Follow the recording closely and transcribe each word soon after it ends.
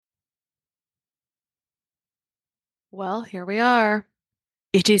Well, here we are.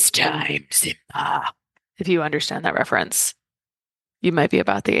 It is time, Simba. If you understand that reference, you might be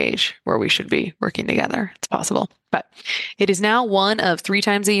about the age where we should be working together. It's possible. But it is now one of 3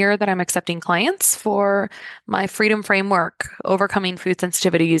 times a year that I'm accepting clients for my Freedom Framework, overcoming food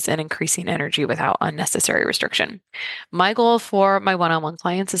sensitivities and increasing energy without unnecessary restriction. My goal for my one-on-one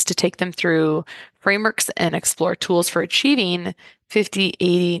clients is to take them through frameworks and explore tools for achieving 50,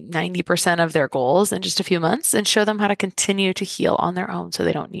 80, 90% of their goals in just a few months and show them how to continue to heal on their own so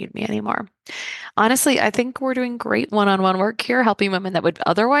they don't need me anymore. Honestly, I think we're doing great one-on-one work here, helping women that would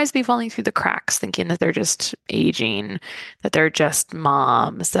otherwise be falling through the cracks, thinking that they're just aging, that they're just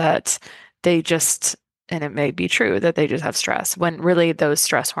moms, that they just, and it may be true that they just have stress, when really those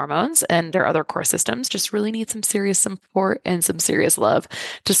stress hormones and their other core systems just really need some serious support and some serious love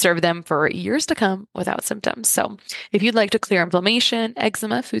to serve them for years to come without symptoms. So if you'd like to clear inflammation,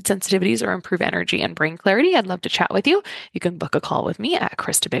 eczema, food sensitivities, or improve energy and brain clarity, I'd love to chat with you. You can book a call with me at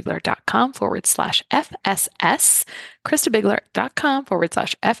KristaBigler.com/FSS,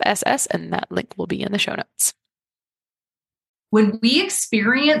 KristaBigler.com/FSS, and that link will be in the show notes. When we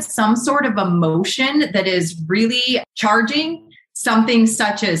experience some sort of emotion that is really charging, something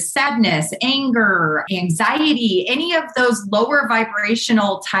such as sadness, anger, anxiety, any of those lower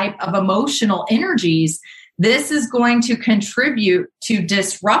vibrational type of emotional energies, this is going to contribute to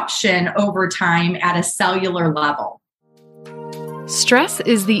disruption over time at a cellular level. Stress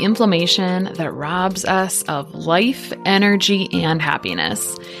is the inflammation that robs us of life, energy, and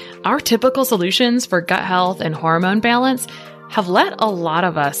happiness. Our typical solutions for gut health and hormone balance have let a lot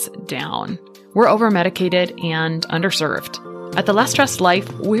of us down. We're over-medicated and underserved. At The Less Stressed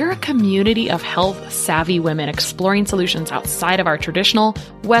Life, we're a community of health-savvy women exploring solutions outside of our traditional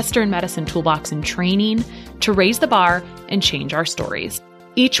Western medicine toolbox and training to raise the bar and change our stories.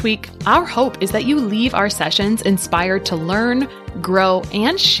 Each week, our hope is that you leave our sessions inspired to learn, grow,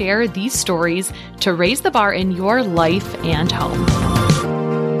 and share these stories to raise the bar in your life and home.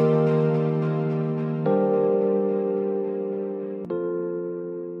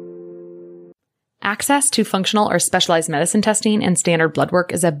 Access to functional or specialized medicine testing and standard blood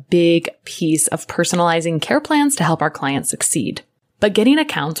work is a big piece of personalizing care plans to help our clients succeed. But getting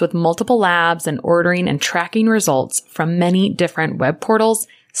accounts with multiple labs and ordering and tracking results from many different web portals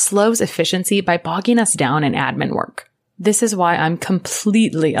slows efficiency by bogging us down in admin work. This is why I'm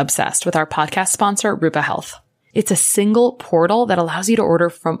completely obsessed with our podcast sponsor, Rupa Health. It's a single portal that allows you to order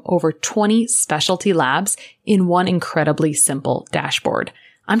from over 20 specialty labs in one incredibly simple dashboard.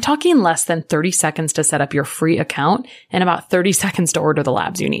 I'm talking less than 30 seconds to set up your free account and about 30 seconds to order the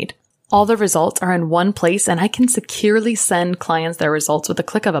labs you need. All the results are in one place, and I can securely send clients their results with a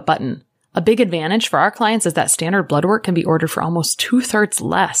click of a button. A big advantage for our clients is that standard blood work can be ordered for almost 2/3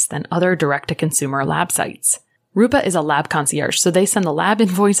 less than other direct-to-consumer lab sites. Rupa is a lab concierge, so they send the lab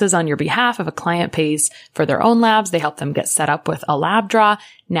invoices on your behalf. If a client pays for their own labs, they help them get set up with a lab draw,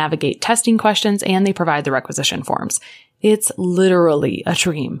 navigate testing questions, and they provide the requisition forms. It's literally a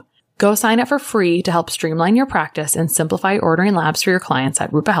dream. Go sign up for free to help streamline your practice and simplify ordering labs for your clients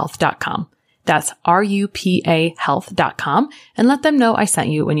at rupahealth.com. That's RUPA health.com, and let them know I sent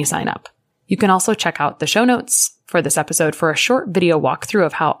you when you sign up. You can also check out the show notes for this episode for a short video walkthrough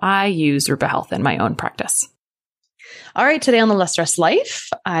of how I use Rupa Health in my own practice. All right, today on The Less Stressed Life,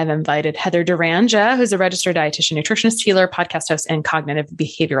 I've invited Heather Duranja, who's a registered dietitian, nutritionist, healer, podcast host, and cognitive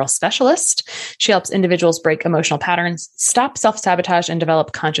behavioral specialist. She helps individuals break emotional patterns, stop self-sabotage, and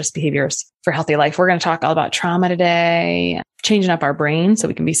develop conscious behaviors for a healthy life. We're going to talk all about trauma today, changing up our brain so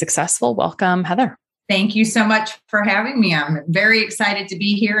we can be successful. Welcome, Heather. Thank you so much for having me. I'm very excited to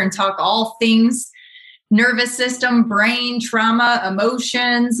be here and talk all things nervous system, brain, trauma,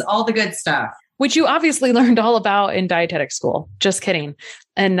 emotions, all the good stuff. Which you obviously learned all about in dietetic school. Just kidding.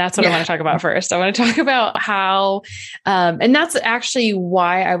 And that's what I want to talk about first. I want to talk about how, and that's actually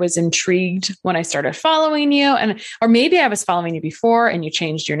why I was intrigued when I started following you, or maybe I was following you before and you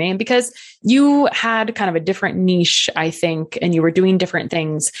changed your name because you had kind of a different niche, I think, and you were doing different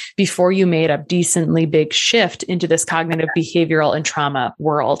things before you made a decently big shift into this cognitive behavioral and trauma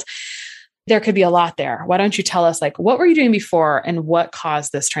world. There could be a lot there. Why don't you tell us, what were you doing before and what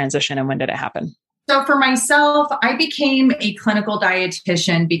caused this transition and when did it happen? So for myself, I became a clinical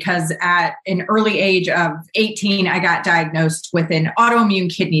dietitian because at an early age of 18, I got diagnosed with an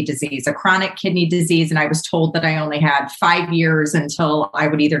autoimmune kidney disease, a chronic kidney disease. And I was told that I only had 5 years until I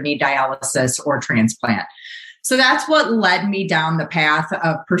would either need dialysis or transplant. So that's what led me down the path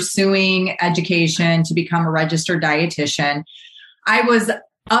of pursuing education to become a registered dietitian. I was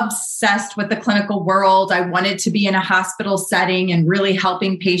obsessed with the clinical world. I wanted to be in a hospital setting and really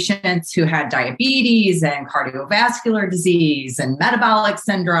helping patients who had diabetes and cardiovascular disease and metabolic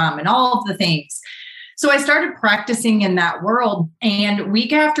syndrome and all of the things. So I started practicing in that world. And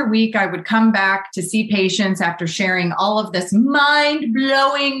week after week, I would come back to see patients after sharing all of this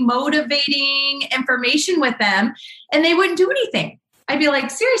mind-blowing, motivating information with them, and they wouldn't do anything. I'd be like,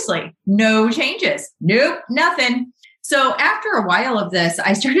 seriously, no changes. Nope, nothing. So after a while of this,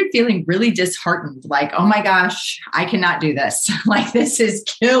 I started feeling really disheartened, like, oh my gosh, I cannot do this. Like, this is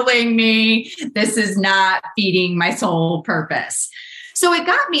killing me. This is not feeding my soul purpose. So it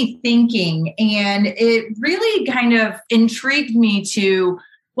got me thinking, and it really kind of intrigued me to,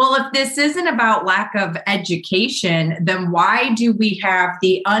 well, if this isn't about lack of education, then why do we have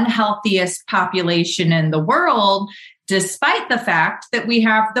the unhealthiest population in the world, despite the fact that we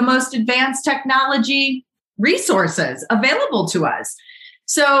have the most advanced technology resources available to us?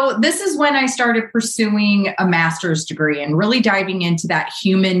 So this is when I started pursuing a master's degree and really diving into that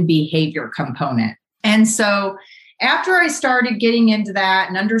human behavior component. And so after I started getting into that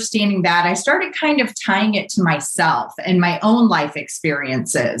and understanding that, I started kind of tying it to myself and my own life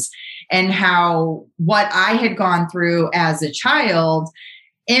experiences and how what I had gone through as a child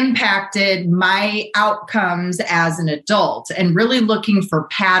impacted my outcomes as an adult, and really looking for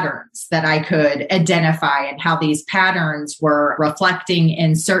patterns that I could identify and how these patterns were reflecting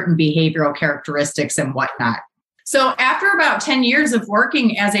in certain behavioral characteristics and whatnot. So after about 10 years of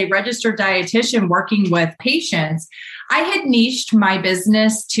working as a registered dietitian, working with patients, I had niched my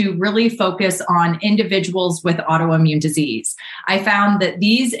business to really focus on individuals with autoimmune disease. I found that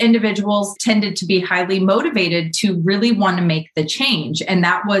these individuals tended to be highly motivated to really want to make the change. And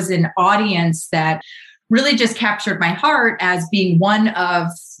that was an audience that really just captured my heart as being one of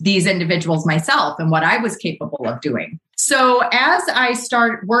these individuals myself and what I was capable of doing. So as I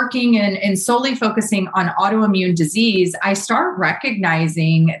start working and solely focusing on autoimmune disease, I start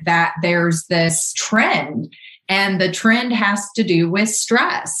recognizing that there's this trend, and the trend has to do with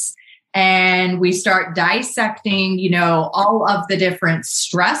stress. And we start dissecting, all of the different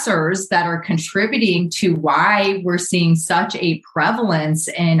stressors that are contributing to why we're seeing such a prevalence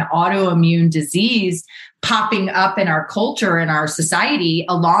in autoimmune disease popping up in our culture and our society,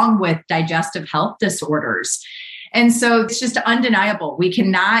 along with digestive health disorders. And so it's just undeniable. We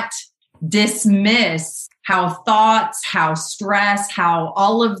cannot dismiss how thoughts, how stress, how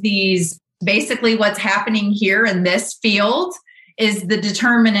all of these, basically what's happening here in this field is the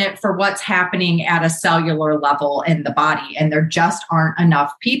determinant for what's happening at a cellular level in the body. And there just aren't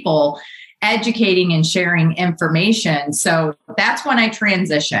enough people educating and sharing information. So that's when I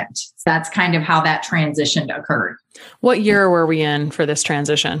transitioned. That's kind of how that transition occurred. What year were we in for this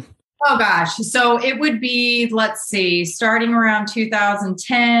transition? Oh gosh. So it would be, let's see, starting around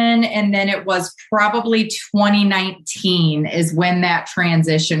 2010. And then it was probably 2019 is when that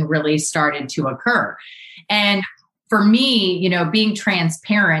transition really started to occur. And for me, being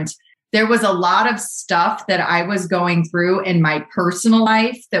transparent, there was a lot of stuff that I was going through in my personal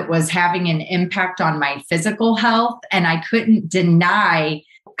life that was having an impact on my physical health. And I couldn't deny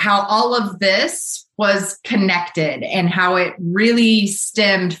how all of this was connected and how it really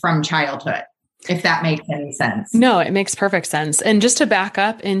stemmed from childhood, if that makes any sense. No, it makes perfect sense. And just to back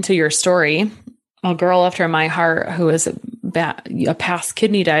up into your story, a girl after my heart who is a past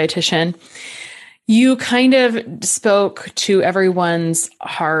kidney dietitian, you kind of spoke to everyone's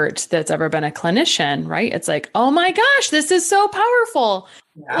heart that's ever been a clinician, right? It's like, oh my gosh, this is so powerful.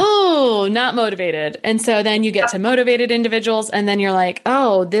 Yeah. Oh, not motivated. And so then you get to motivated individuals, and then you're like,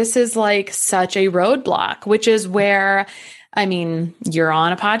 oh, this is like such a roadblock, which is where, you're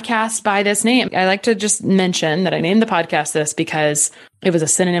on a podcast by this name. I like to just mention that I named the podcast this because it was a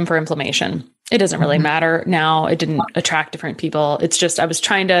synonym for inflammation. It doesn't really matter now. It didn't attract different people. It's just, I was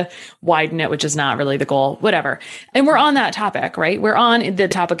trying to widen it, which is not really the goal, whatever. And we're on that topic, right? We're on the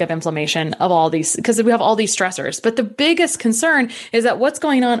topic of inflammation of all these, because we have all these stressors. But the biggest concern is that what's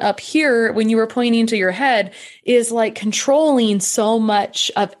going on up here when you were pointing to your head is like controlling so much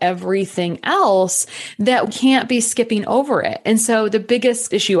of everything else that we can't be skipping over it. And so the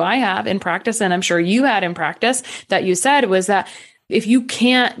biggest issue I have in practice, and I'm sure you had in practice that you said, was that if you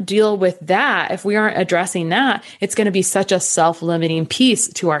can't deal with that, if we aren't addressing that, it's going to be such a self-limiting piece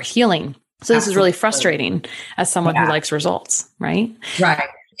to our healing. So this is really frustrating as someone who likes results, right? Right.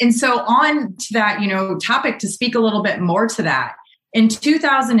 And so on to that, topic, to speak a little bit more to that. In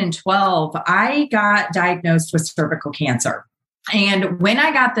 2012, I got diagnosed with cervical cancer. And when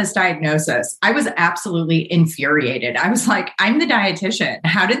I got this diagnosis, I was absolutely infuriated. I was like, I'm the dietitian.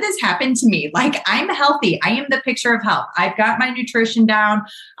 How did this happen to me? Like, I'm healthy. I am the picture of health. I've got my nutrition down.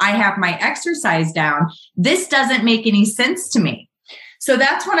 I have my exercise down. This doesn't make any sense to me. So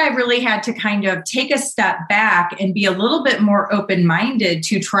that's when I really had to kind of take a step back and be a little bit more open-minded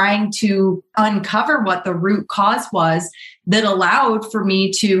to trying to uncover what the root cause was that allowed for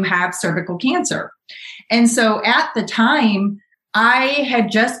me to have cervical cancer. And so at the time, I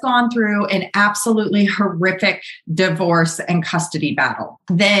had just gone through an absolutely horrific divorce and custody battle.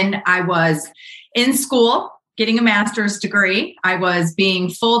 Then I was in school, getting a master's degree. I was being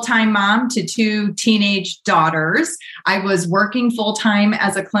full-time mom to 2 teenage daughters. I was working full-time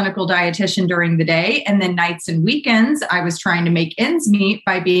as a clinical dietitian during the day. And then nights and weekends, I was trying to make ends meet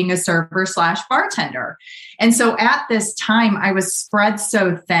by being a server/bartender. And so at this time, I was spread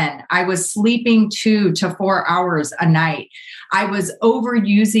so thin. I was sleeping 2 to 4 hours a night. I was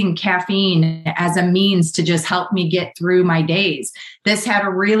overusing caffeine as a means to just help me get through my days. This had a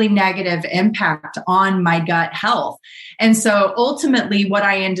really negative impact on my gut health. And so ultimately, what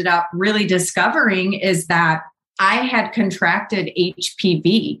I ended up really discovering is that I had contracted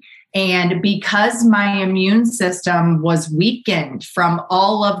HPV. And because my immune system was weakened from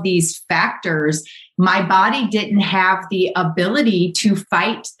all of these factors, my body didn't have the ability to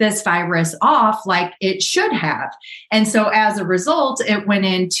fight this virus off like it should have. And so as a result, it went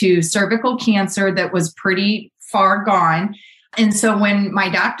into cervical cancer that was pretty far gone. And so when my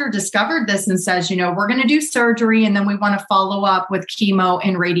doctor discovered this and says, we're going to do surgery and then we want to follow up with chemo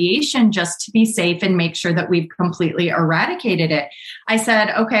and radiation just to be safe and make sure that we've completely eradicated it, I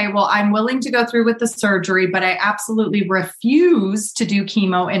said, okay, well, I'm willing to go through with the surgery, but I absolutely refuse to do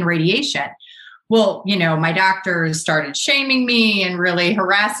chemo and radiation. Well, my doctors started shaming me and really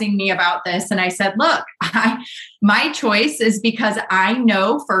harassing me about this. And I said, look, my choice is because I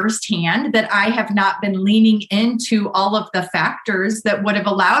know firsthand that I have not been leaning into all of the factors that would have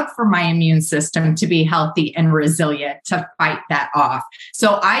allowed for my immune system to be healthy and resilient to fight that off.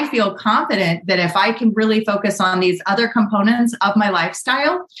 So I feel confident that if I can really focus on these other components of my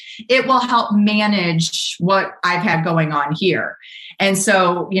lifestyle, it will help manage what I've had going on here. And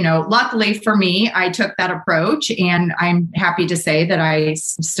so, luckily for me, I took that approach, and I'm happy to say that I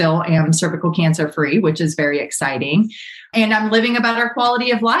still am cervical cancer free, which is very exciting. And I'm living a better quality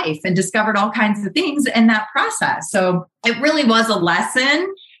of life and discovered all kinds of things in that process. So it really was a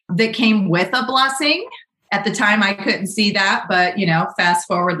lesson that came with a blessing. At the time, I couldn't see that, but, fast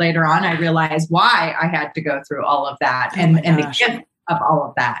forward later on, I realized why I had to go through all of that and the gift of all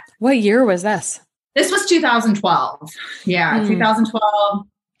of that. What year was this? This was 2012. Yeah, 2012.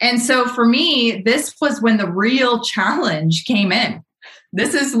 And so for me, this was when the real challenge came in.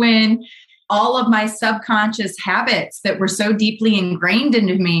 This is when all of my subconscious habits that were so deeply ingrained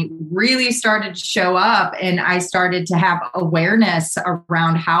into me really started to show up. And I started to have awareness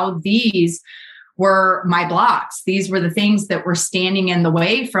around how these were my blocks. These were the things that were standing in the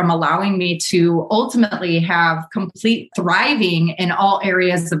way from allowing me to ultimately have complete thriving in all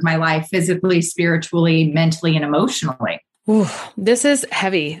areas of my life, physically, spiritually, mentally, and emotionally. Ooh, this is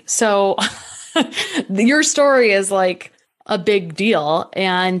heavy. So your story is like a big deal.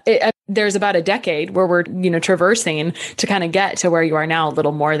 And there's about a decade where we're, traversing to kind of get to where you are now, a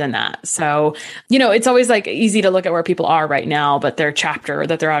little more than that. So, it's always like easy to look at where people are right now, but their chapter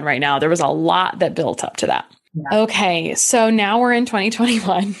that they're on right now, there was a lot that built up to that. Yeah. Okay. So now we're in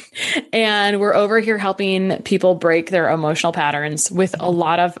 2021 and we're over here helping people break their emotional patterns with a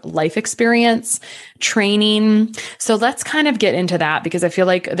lot of life experience, training. So let's kind of get into that because I feel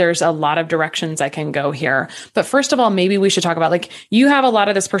like there's a lot of directions I can go here. But first of all, maybe we should talk about you have a lot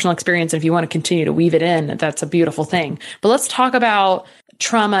of this personal experience. And if you want to continue to weave it in, that's a beautiful thing. But let's talk about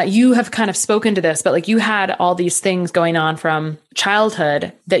trauma. You have kind of spoken to this, but you had all these things going on from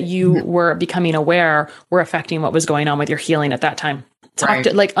childhood that you were becoming aware were affecting what was going on with your healing at that time. Talk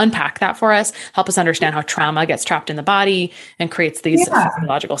to, unpack that for us. Help us understand how trauma gets trapped in the body and creates these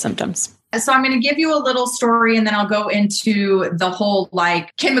physiological symptoms. So I'm going to give you a little story and then I'll go into the whole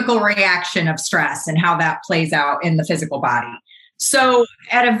chemical reaction of stress and how that plays out in the physical body. So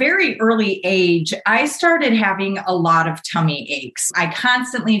at a very early age, I started having a lot of tummy aches. I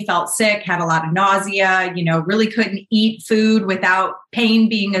constantly felt sick, had a lot of nausea, really couldn't eat food without pain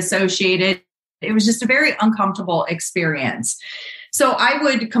being associated. It was just a very uncomfortable experience. So I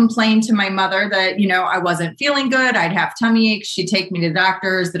would complain to my mother that, I wasn't feeling good. I'd have tummy aches. She'd take me to the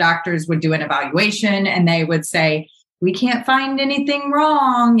doctors. The doctors would do an evaluation and they would say, we can't find anything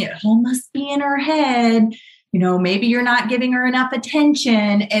wrong. It all must be in her head. maybe you're not giving her enough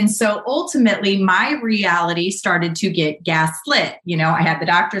attention. And so ultimately my reality started to get gaslit. I had the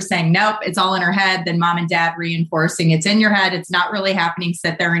doctor saying, nope, it's all in her head. Then mom and dad reinforcing it's in your head. It's not really happening.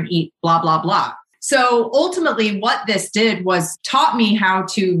 Sit there and eat, blah, blah, blah. So ultimately what this did was taught me how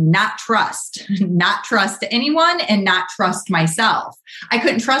to not trust anyone and not trust myself. I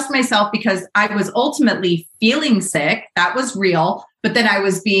couldn't trust myself because I was ultimately feeling sick. That was real. But then I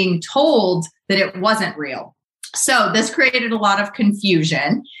was being told that it wasn't real. So this created a lot of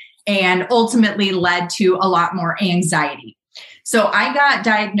confusion and ultimately led to a lot more anxiety. So I got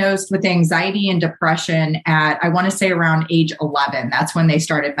diagnosed with anxiety and depression at, I want to say around age 11. That's when they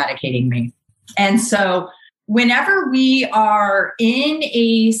started medicating me. And so whenever we are in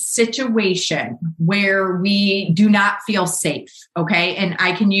a situation where we do not feel safe, okay, and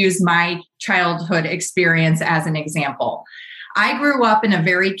I can use my childhood experience as an example. I grew up in a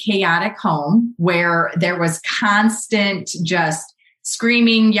very chaotic home where there was constant just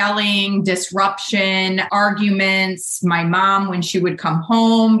screaming, yelling, disruption, arguments. My mom, when she would come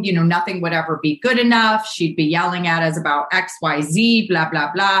home, nothing would ever be good enough. She'd be yelling at us about X, Y, Z, blah,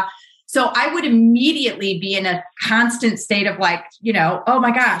 blah, blah. So I would immediately be in a constant state of oh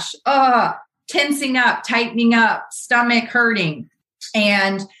my gosh, tensing up, tightening up, stomach hurting.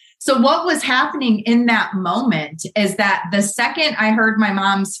 And so what was happening in that moment is that the second I heard my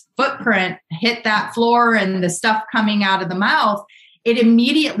mom's footprint hit that floor and the stuff coming out of the mouth, it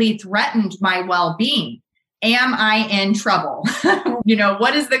immediately threatened my well-being. Am I in trouble?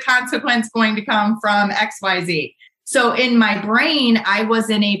 What is the consequence going to come from X, Y, Z? So in my brain, I was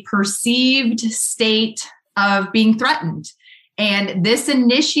in a perceived state of being threatened. And this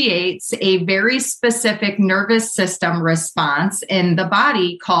initiates a very specific nervous system response in the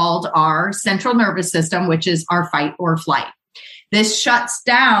body called our central nervous system, which is our fight or flight. This shuts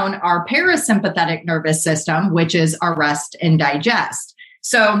down our parasympathetic nervous system, which is our rest and digest.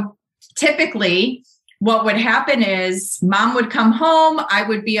 So typically, what would happen is mom would come home, I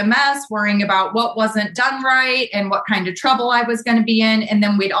would be a mess, worrying about what wasn't done right and what kind of trouble I was going to be in. And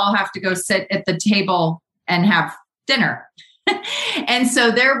then we'd all have to go sit at the table and have dinner. And so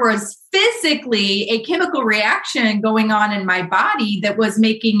there was physically a chemical reaction going on in my body that was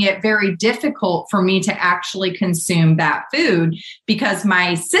making it very difficult for me to actually consume that food because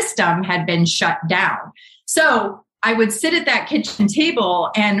my system had been shut down. So I would sit at that kitchen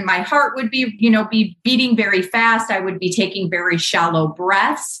table and my heart would be beating very fast. I would be taking very shallow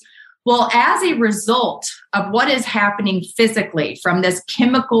breaths. Well, as a result of what is happening physically from this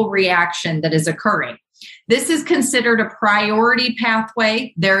chemical reaction that is occurring, this is considered a priority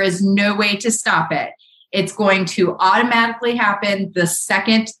pathway. There is no way to stop it. It's going to automatically happen the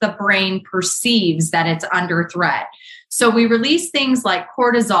second the brain perceives that it's under threat. So we release things like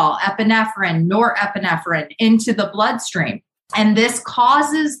cortisol, epinephrine, norepinephrine into the bloodstream. And this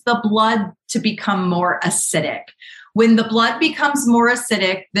causes the blood to become more acidic. When the blood becomes more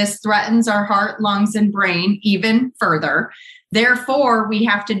acidic, this threatens our heart, lungs, and brain even further. Therefore, we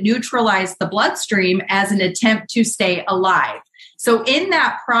have to neutralize the bloodstream as an attempt to stay alive. So in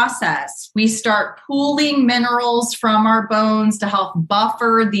that process, we start pooling minerals from our bones to help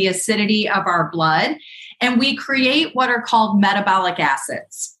buffer the acidity of our blood. And we create what are called metabolic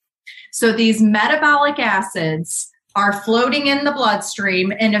acids. So these metabolic acids are floating in the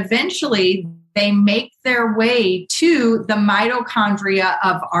bloodstream, and eventually they make their way to the mitochondria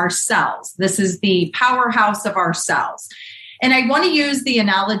of our cells. This is the powerhouse of our cells. And I want to use the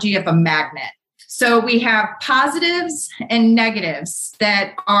analogy of a magnet. So we have positives and negatives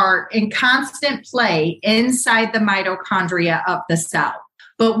that are in constant play inside the mitochondria of the cell.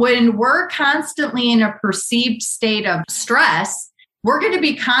 But when we're constantly in a perceived state of stress, we're going to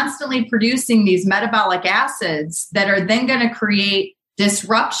be constantly producing these metabolic acids that are then going to create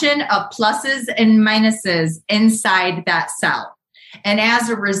disruption of pluses and minuses inside that cell. And as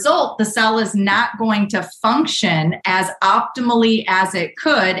a result, the cell is not going to function as optimally as it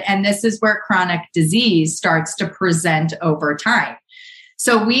could. And this is where chronic disease starts to present over time.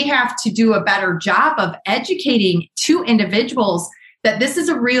 So we have to do a better job of educating to individuals that this is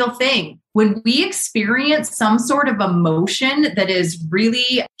a real thing. When we experience some sort of emotion that is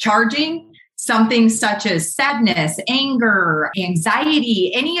really charging, something such as sadness, anger,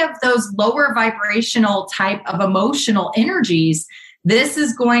 anxiety, any of those lower vibrational type of emotional energies, this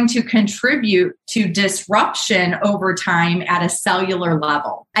is going to contribute to disruption over time at a cellular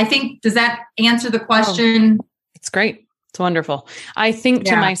level. I think, does that answer the question? Oh, it's great. It's wonderful. I think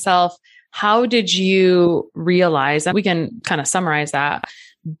to myself, how did you realize that? We can kind of summarize that,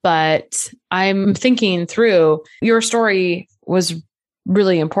 but I'm thinking through, your story was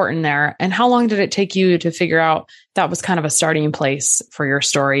really important there. And how long did it take you to figure out that was kind of a starting place for your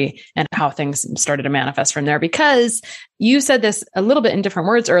story and how things started to manifest from there? Because you said this a little bit in different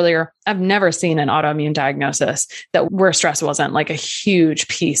words earlier. I've never seen an autoimmune diagnosis that where stress wasn't like a huge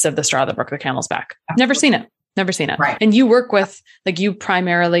piece of the straw that broke the camel's back. Never seen it. Never seen it. Right. And you work with, like you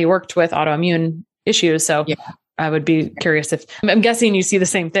primarily worked with autoimmune issues. So yeah. I would be curious if I'm guessing you see the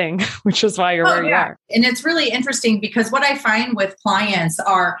same thing, which is why you're where you are. And it's really interesting because what I find with clients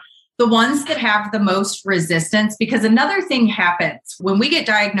are the ones that have the most resistance, because another thing happens when we get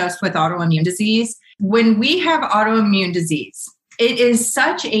diagnosed with autoimmune disease. When we have autoimmune disease, it is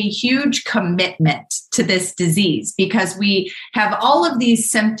such a huge commitment to this disease because we have all of these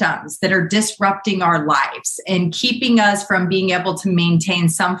symptoms that are disrupting our lives and keeping us from being able to maintain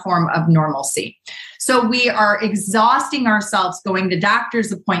some form of normalcy. So we are exhausting ourselves going to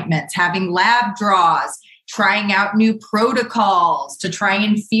doctor's appointments, having lab draws, trying out new protocols to try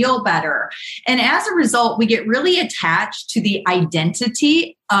and feel better. And as a result, we get really attached to the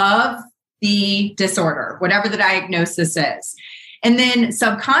identity of the disorder, whatever the diagnosis is. And then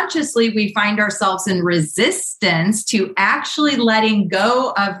subconsciously, we find ourselves in resistance to actually letting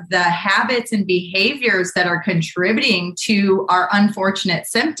go of the habits and behaviors that are contributing to our unfortunate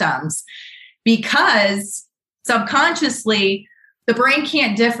symptoms, because subconsciously, the brain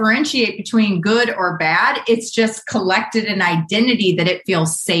can't differentiate between good or bad. It's just collected an identity that it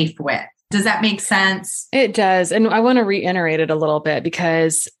feels safe with. Does that make sense? It does. And I want to reiterate it a little bit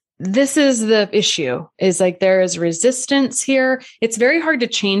because this is the issue, is like there is resistance here. It's very hard to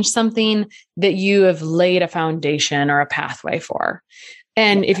change something that you have laid a foundation or a pathway for.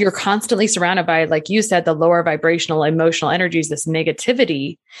 And if you're constantly surrounded by, like you said, the lower vibrational emotional energies, this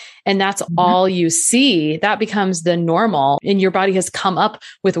negativity, and that's all you see, that becomes the normal. And your body has come up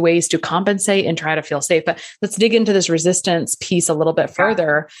with ways to compensate and try to feel safe. But let's dig into this resistance piece a little bit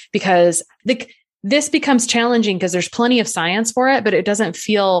further, because this becomes challenging because there's plenty of science for it, but it doesn't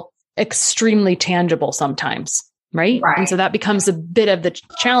feel extremely tangible sometimes, right? And so that becomes a bit of the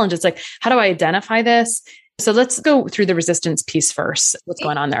challenge. It's like, how do I identify this? So let's go through the resistance piece first. What's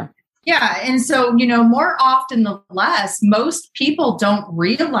going on there? Yeah. And so, more often than less, most people don't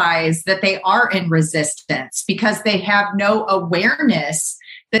realize that they are in resistance because they have no awareness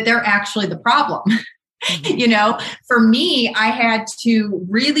that they're actually the problem. For me, I had to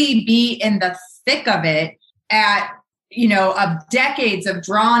really be in the thick of it at, of decades of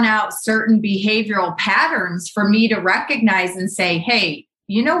drawn out certain behavioral patterns for me to recognize and say, hey,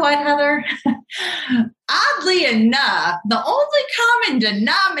 you know what, Heather? Oddly enough, the only common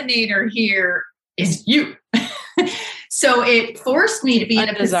denominator here is you. So it forced me to be in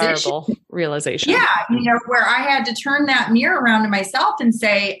a position, realization. Yeah, where I had to turn that mirror around to myself and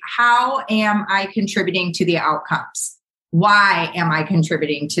say, how am I contributing to the outcomes? Why am I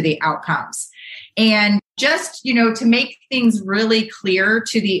contributing to the outcomes? And just, to make things really clear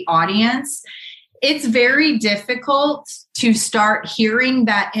to the audience, it's very difficult to start hearing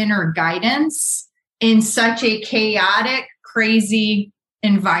that inner guidance in such a chaotic, crazy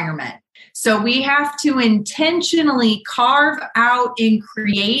environment. So we have to intentionally carve out and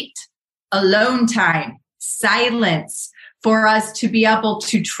create alone time, silence, for us to be able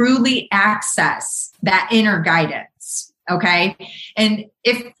to truly access that inner guidance. Okay. And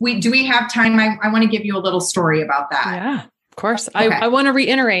do we have time? I want to give you a little story about that. Yeah, of course. Okay. I want to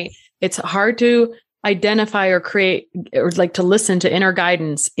reiterate. It's hard to identify or create or like to listen to inner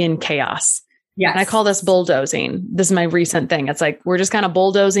guidance in chaos. Yes. And I call this bulldozing. This is my recent thing. It's like, we're just kind of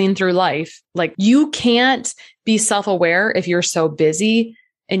bulldozing through life. Like you can't be self-aware if you're so busy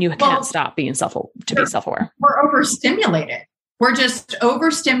and you can't stop being self-aware. We're overstimulated. We're just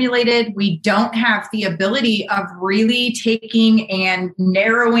overstimulated. We don't have the ability of really taking and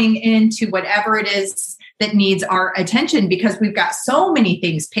narrowing into whatever it is that needs our attention because we've got so many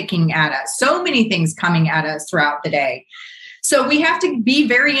things picking at us, so many things coming at us throughout the day. So we have to be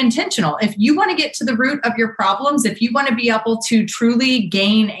very intentional. If you want to get to the root of your problems, if you want to be able to truly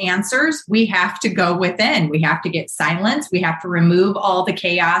gain answers, we have to go within. We have to get silence. We have to remove all the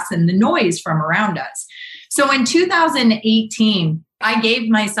chaos and the noise from around us. So in 2018, I gave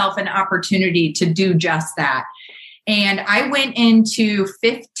myself an opportunity to do just that. And I went into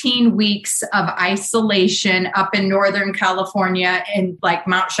 15 weeks of isolation up in Northern California in like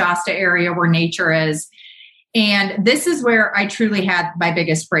Mount Shasta area where nature is. And this is where I truly had my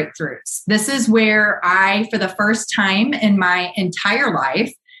biggest breakthroughs. This is where I, for the first time in my entire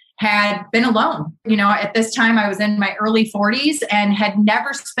life, had been alone. At this time, I was in my early 40s and had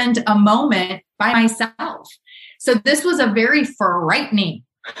never spent a moment by myself. So this was a very frightening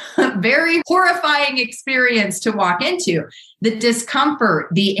very horrifying experience to walk into. The discomfort,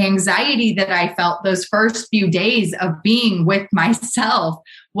 the anxiety that I felt those first few days of being with myself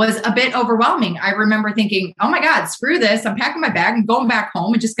was a bit overwhelming. I remember thinking, oh my God, screw this. I'm packing my bag and going back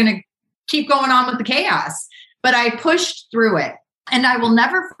home and just going to keep going on with the chaos. But I pushed through it. And I will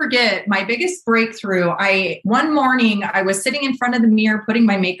never forget my biggest breakthrough. One morning I was sitting in front of the mirror, putting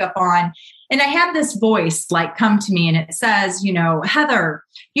my makeup on, and I had this voice like come to me and it says, Heather,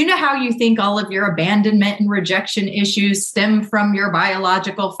 you know how you think all of your abandonment and rejection issues stem from your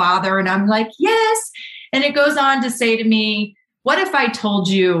biological father? And I'm like, yes. And it goes on to say to me, what if I told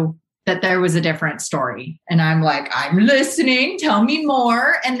you that there was a different story? And I'm like, I'm listening. Tell me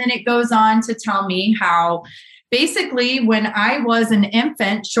more. And then it goes on to tell me how basically when I was an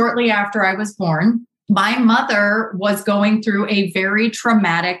infant, shortly after I was born, my mother was going through a very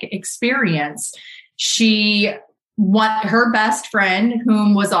traumatic experience. Her best friend,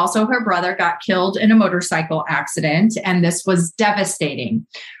 whom was also her brother, got killed in a motorcycle accident, and this was devastating.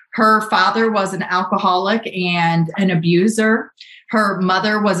 Her father was an alcoholic and an abuser. Her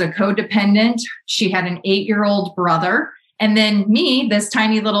mother was a codependent. She had an 8-year-old brother. And then me, this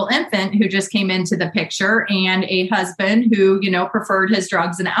tiny little infant who just came into the picture, and a husband who, preferred his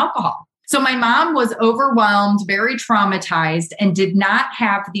drugs and alcohol. So my mom was overwhelmed, very traumatized, and did not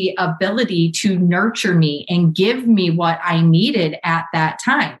have the ability to nurture me and give me what I needed at that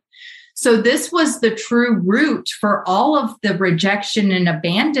time. So this was the true root for all of the rejection and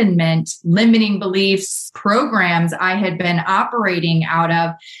abandonment, limiting beliefs programs I had been operating out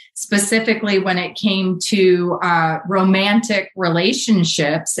of, specifically when it came to romantic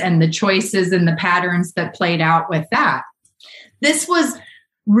relationships and the choices and the patterns that played out with that. This was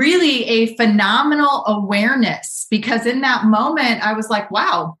really a phenomenal awareness, because in that moment, I was like,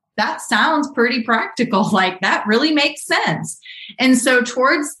 wow, that sounds pretty practical. Like that really makes sense. And so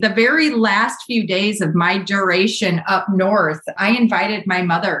towards the very last few days of my duration up north, I invited my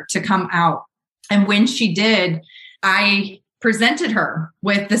mother to come out. And when she did, I presented her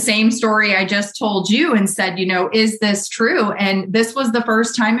with the same story I just told you and said, is this true? And this was the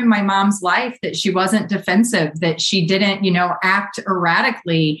first time in my mom's life that she wasn't defensive, that she didn't, act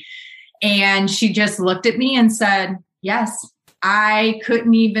erratically. And she just looked at me and said, yes, I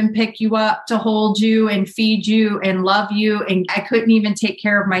couldn't even pick you up to hold you and feed you and love you. And I couldn't even take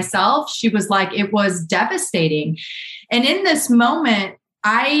care of myself. She was like, it was devastating. And in this moment,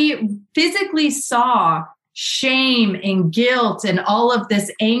 I physically saw shame and guilt and all of this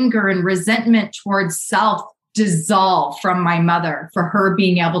anger and resentment towards self dissolve from my mother, for her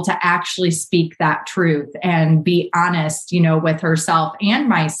being able to actually speak that truth and be honest, with herself and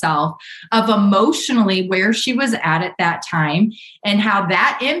myself of emotionally where she was at that time and how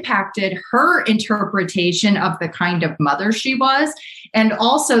that impacted her interpretation of the kind of mother she was, and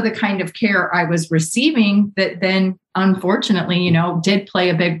also the kind of care I was receiving that then, unfortunately, did play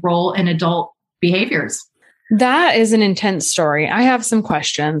a big role in adult behaviors. That is an intense story. I have some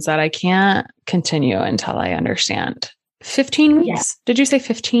questions that I can't continue until I understand. 15 weeks? Yeah. Did you say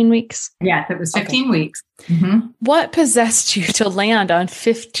 15 weeks? Yes, it was 15 weeks. Mm-hmm. What possessed you to land on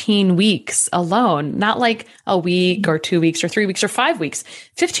 15 weeks alone? Not like a week or 2 weeks or 3 weeks or 5 weeks.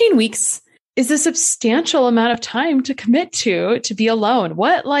 15 weeks is a substantial amount of time to commit to be alone.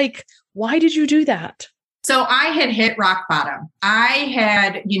 Why did you do that? So I had hit rock bottom. I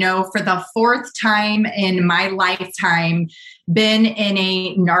had, for the 4th time in my lifetime, been in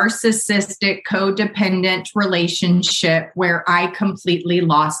a narcissistic, codependent relationship where I completely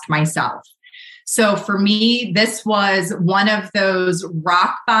lost myself. So for me, this was one of those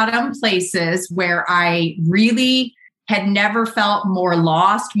rock bottom places where I really had never felt more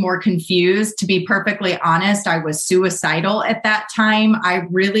lost, more confused. To be perfectly honest, I was suicidal at that time. I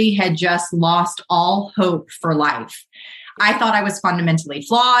really had just lost all hope for life. I thought I was fundamentally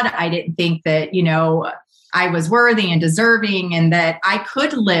flawed. I didn't think that, I was worthy and deserving and that I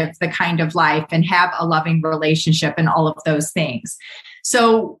could live the kind of life and have a loving relationship and all of those things.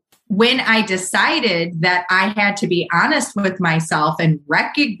 So when I decided that I had to be honest with myself and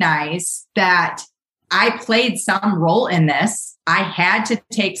recognize that I played some role in this, I had to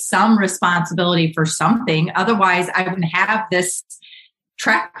take some responsibility for something. Otherwise, I wouldn't have this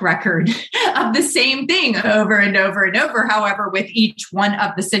track record of the same thing over and over and over. However, with each one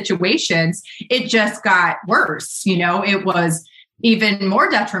of the situations, it just got worse. It was even more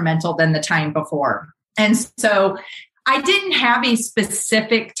detrimental than the time before. And so I didn't have a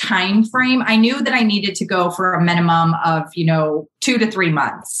specific time frame. I knew that I needed to go for a minimum of, 2 to 3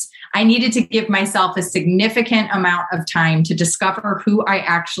 months. I needed to give myself a significant amount of time to discover who I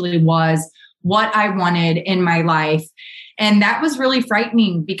actually was, what I wanted in my life. And that was really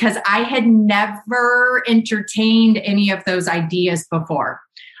frightening because I had never entertained any of those ideas before.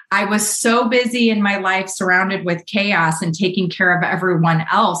 I was so busy in my life surrounded with chaos and taking care of everyone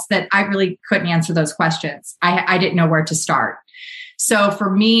else that I really couldn't answer those questions. I didn't know where to start. So for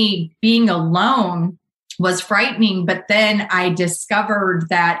me, being alone was frightening. But then I discovered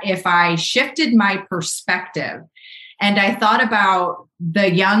that if I shifted my perspective and I thought about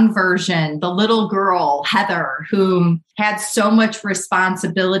the young version, the little girl, Heather, who had so much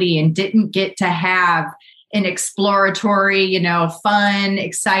responsibility and didn't get to have an exploratory, fun,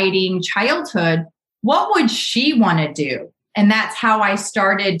 exciting childhood, what would she want to do? And that's how I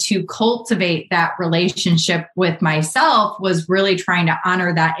started to cultivate that relationship with myself, was really trying to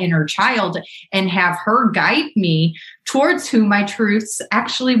honor that inner child and have her guide me towards who my truths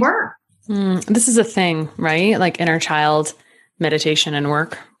actually were. This is a thing, right? Like inner child meditation and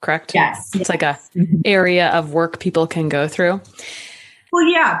work, correct? Yes. It's like a area of work people can go through. Well,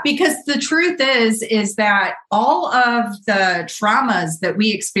 yeah, because the truth is that all of the traumas that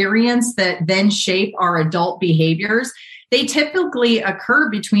we experience that then shape our adult behaviors, they typically occur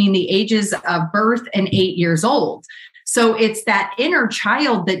between the ages of birth and 8 years old. So it's that inner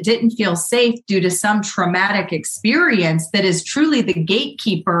child that didn't feel safe due to some traumatic experience that is truly the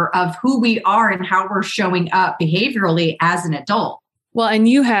gatekeeper of who we are and how we're showing up behaviorally as an adult. Well, and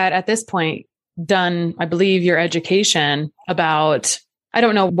you had at this point done, I believe, your education about, I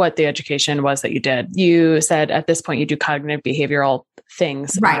don't know what the education was that you did. You said at this point you do cognitive behavioral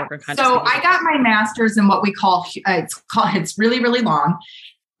things. Right. So I got my master's in what we call, it's really, really long,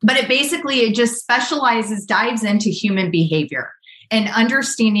 but it just specializes, dives into human behavior and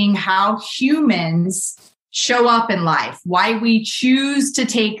understanding how humans show up in life, why we choose to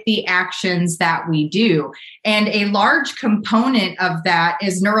take the actions that we do. And a large component of that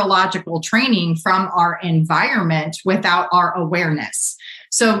is neurological training from our environment without our awareness.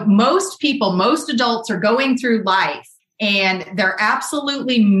 So most adults are going through life and they're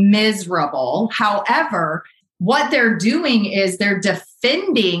absolutely miserable. However, what they're doing is they're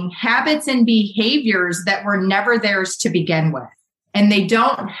defending habits and behaviors that were never theirs to begin with. And they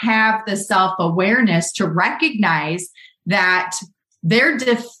don't have the self-awareness to recognize that they're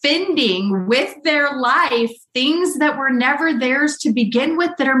defending with their life things that were never theirs to begin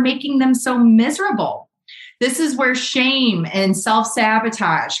with that are making them so miserable. This is where shame and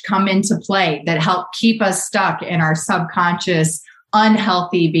self-sabotage come into play that help keep us stuck in our subconscious,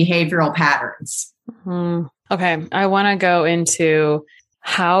 unhealthy behavioral patterns. Mm-hmm. Okay. I want to go into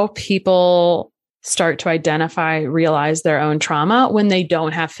how people start to realize their own trauma when they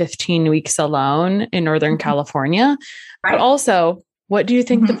don't have 15 weeks alone in Northern California. Right. But also, what do you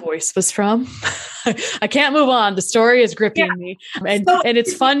think the voice was from? I can't move on. The story is gripping me. And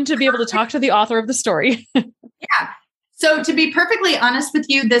it's fun to be able to talk to the author of the story. Yeah. So to be perfectly honest with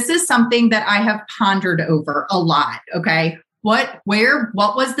you, this is something that I have pondered over a lot. Okay. What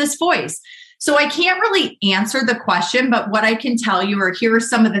was this voice? So I can't really answer the question, but what I can tell you here are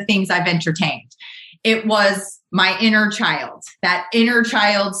some of the things I've entertained. It was my inner child, that inner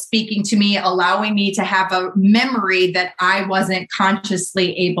child speaking to me, allowing me to have a memory that I wasn't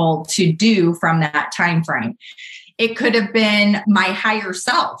consciously able to do from that time frame. It could have been my higher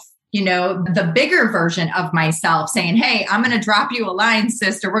self, the bigger version of myself saying, hey, I'm going to drop you a line,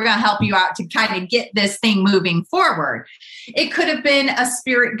 sister. We're going to help you out to kind of get this thing moving forward. It could have been a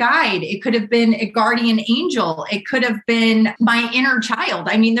spirit guide. It could have been a guardian angel. It could have been my inner child.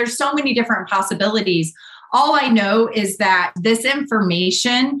 I mean, there's so many different possibilities. All I know is that this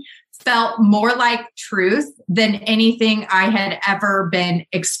information felt more like truth than anything I had ever been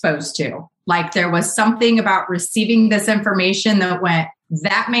exposed to. Like there was something about receiving this information that went,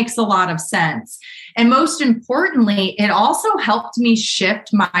 that makes a lot of sense. And most importantly, it also helped me shift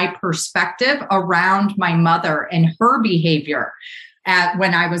my perspective around my mother and her behavior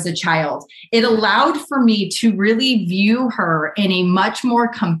when I was a child. It allowed for me to really view her in a much more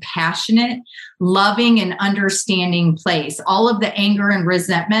compassionate, loving, and understanding place. All of the anger and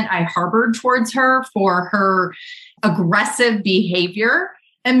resentment I harbored towards her for her aggressive behavior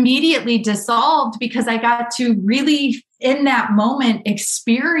immediately dissolved because I got to really, in that moment,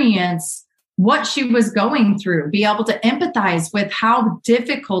 experience what she was going through, be able to empathize with how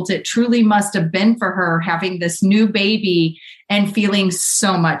difficult it truly must have been for her having this new baby and feeling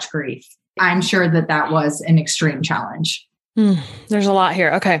so much grief. I'm sure that was an extreme challenge. There's a lot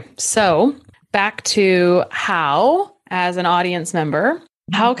here. Okay. So back to how, as an audience member,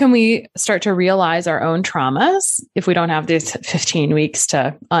 how can we start to realize our own traumas if we don't have these 15 weeks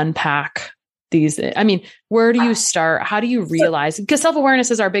to unpack these? I mean, where do you start? How do you realize? Because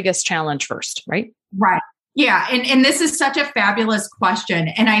self-awareness is our biggest challenge first, right? Right. Yeah. And this is such a fabulous question.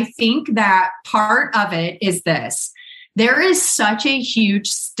 And I think that part of it is this. There is such a huge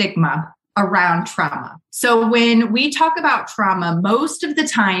stigma around trauma. So when we talk about trauma, most of the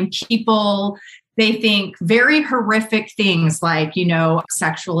time people, they think very horrific things like,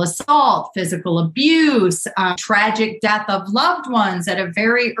 sexual assault, physical abuse, tragic death of loved ones at a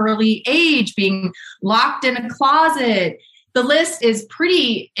very early age, being locked in a closet. The list is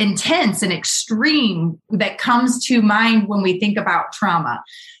pretty intense and extreme that comes to mind when we think about trauma.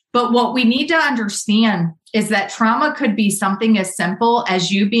 But what we need to understand is that trauma could be something as simple as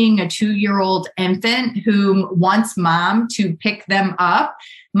you being a 2-year-old infant who wants mom to pick them up.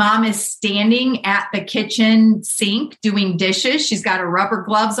 Mom is standing at the kitchen sink doing dishes. She's got her rubber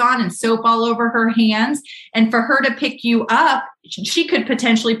gloves on and soap all over her hands. And for her to pick you up, she could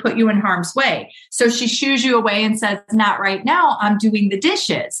potentially put you in harm's way. So she shoos you away and says, "Not right now, I'm doing the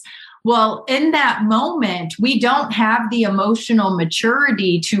dishes." Well, in that moment, we don't have the emotional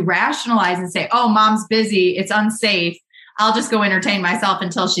maturity to rationalize and say, "Oh, mom's busy. It's unsafe. I'll just go entertain myself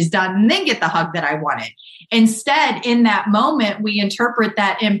until she's done and then get the hug that I wanted." Instead, in that moment, we interpret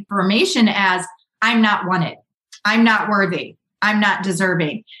that information as, "I'm not wanted. I'm not worthy. I'm not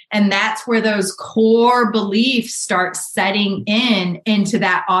deserving." And that's where those core beliefs start setting into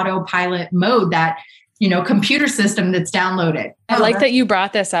that autopilot mode, that computer system that's downloaded. I like that you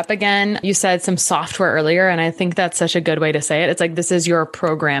brought this up again. You said some software earlier, and I think that's such a good way to say it. It's like, this is your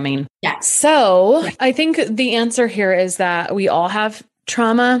programming. Yeah. So I think the answer here is that we all have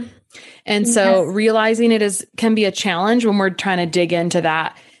trauma. And so realizing it can be a challenge when we're trying to dig into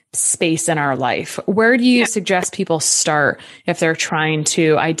that space in our life. Where do you suggest people start if they're trying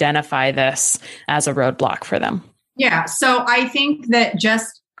to identify this as a roadblock for them? Yeah. So I think that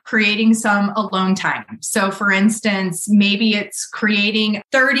just creating some alone time. So for instance, maybe it's creating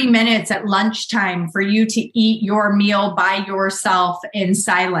 30 minutes at lunchtime for you to eat your meal by yourself in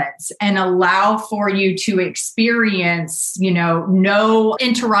silence and allow for you to experience, no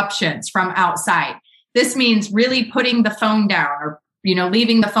interruptions from outside. This means really putting the phone down or,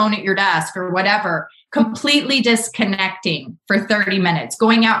 leaving the phone at your desk or whatever, completely disconnecting for 30 minutes,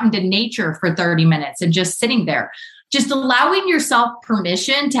 going out into nature for 30 minutes and just sitting there. Just allowing yourself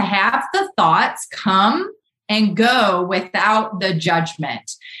permission to have the thoughts come and go without the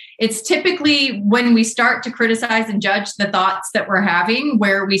judgment. It's typically when we start to criticize and judge the thoughts that we're having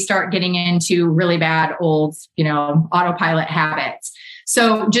where we start getting into really bad old, autopilot habits.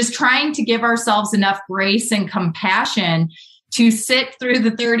 So just trying to give ourselves enough grace and compassion to sit through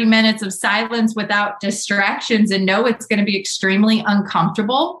the 30 minutes of silence without distractions and know it's going to be extremely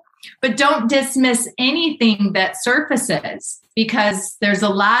uncomfortable. But don't dismiss anything that surfaces, because there's a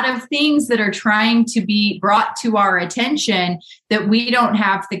lot of things that are trying to be brought to our attention that we don't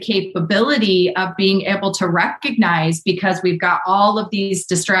have the capability of being able to recognize because we've got all of these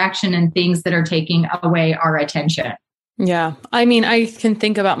distraction and things that are taking away our attention. Yeah. I mean, I can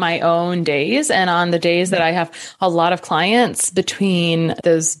think about my own days, and on the days that I have a lot of clients between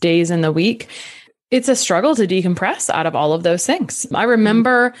those days in the week, it's a struggle to decompress out of all of those things. I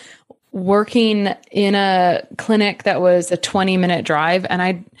remember working in a clinic that was a 20-minute drive,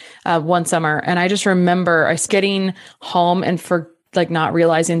 and one summer, and I just remember I was getting home and not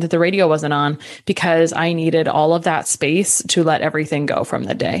realizing that the radio wasn't on because I needed all of that space to let everything go from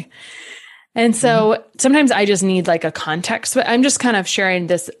the day. And so sometimes I just need like a context, but I'm just kind of sharing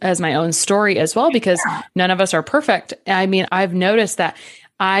this as my own story as well, because none of us are perfect. I mean, I've noticed that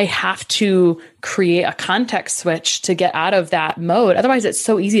I have to create a context switch to get out of that mode. Otherwise, it's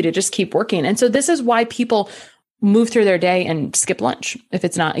so easy to just keep working. And so this is why people move through their day and skip lunch. If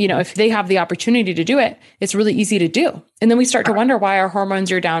it's not, if they have the opportunity to do it, it's really easy to do. And then we start to wonder why our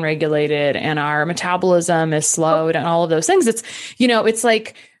hormones are downregulated and our metabolism is slowed and all of those things. It's, it's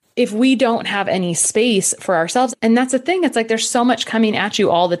like, if we don't have any space for ourselves, and that's the thing, it's like there's so much coming at you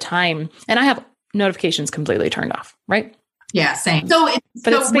all the time. And I have notifications completely turned off, right? Yeah, same.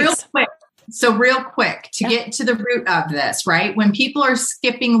 So real quick to get to the root of this, right? When people are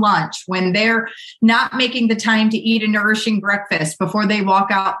skipping lunch, when they're not making the time to eat a nourishing breakfast before they walk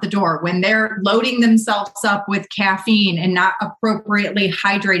out the door, when they're loading themselves up with caffeine and not appropriately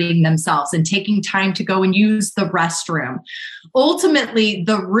hydrating themselves and taking time to go and use the restroom, ultimately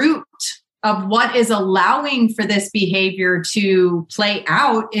the root of what is allowing for this behavior to play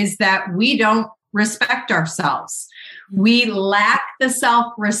out is that we don't respect ourselves. We lack the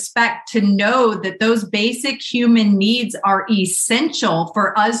self-respect to know that those basic human needs are essential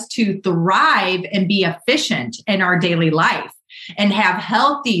for us to thrive and be efficient in our daily life and have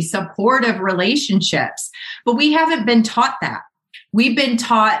healthy, supportive relationships. But we haven't been taught that. we've been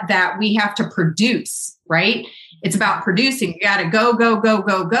taught that we have to produce, right? It's about producing. You got to go, go, go,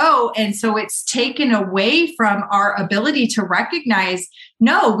 go, go. And so it's taken away from our ability to recognize,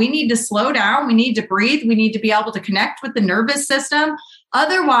 no, we need to slow down. We need to breathe. We need to be able to connect with the nervous system.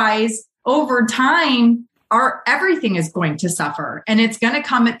 Otherwise, over time, everything is going to suffer, and it's going to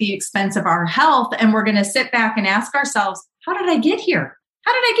come at the expense of our health. And we're going to sit back and ask ourselves, how did I get here?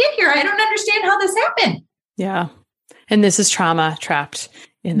 How did I get here? I don't understand how this happened. Yeah. And this is trauma trapped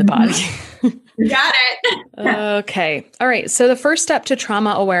in the body. You got it. Okay. All right. So the first step to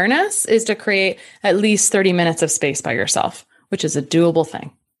trauma awareness is to create at least 30 minutes of space by yourself, which is a doable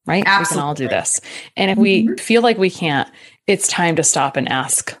thing, right? Absolutely. We can all do this. And if we feel like we can't, it's time to stop and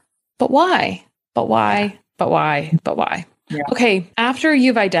ask, but why? But why? But why? But why? Yeah. Okay. After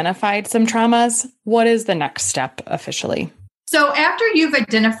you've identified some traumas, what is the next step officially? So after you've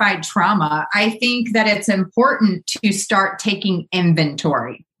identified trauma, I think that it's important to start taking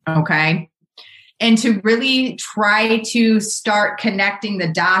inventory, okay? And to really try to start connecting the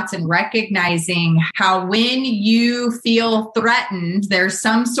dots and recognizing how when you feel threatened, there's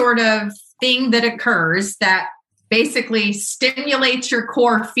some sort of thing that occurs that basically stimulates your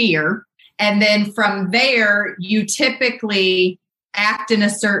core fear. And then from there, you typically act in a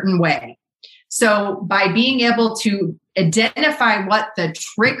certain way. So by being able to identify what the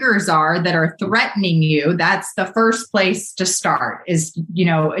triggers are that are threatening you, that's the first place to start is,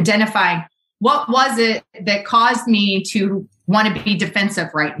 identifying what was it that caused me to want to be defensive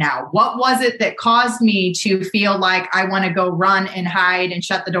right now? What was it that caused me to feel like I want to go run and hide and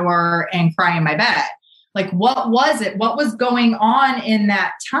shut the door and cry in my bed? Like, what was it? What was going on in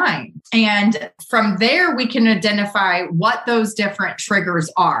that time? And from there, we can identify what those different triggers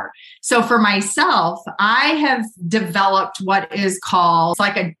are. So for myself, I have developed what is called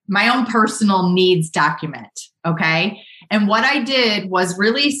my own personal needs document. Okay. And what I did was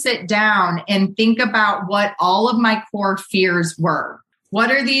really sit down and think about what all of my core fears were.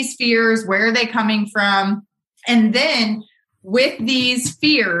 What are these fears? Where are they coming from? And then with these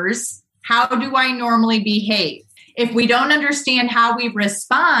fears, how do I normally behave? If we don't understand how we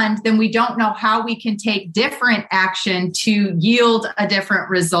respond, then we don't know how we can take different action to yield a different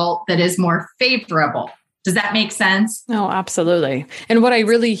result that is more favorable. Does that make sense? No, absolutely. And what I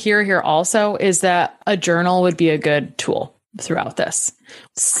really hear here also is that a journal would be a good tool throughout this.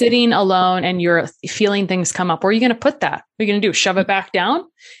 Sitting alone and you're feeling things come up, where are you going to put that? What are you going to do? Shove it back down?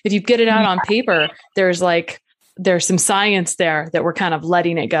 If you get it out on paper, there's some science there that we're kind of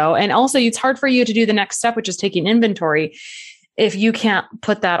letting it go. And also it's hard for you to do the next step, which is taking inventory, if you can't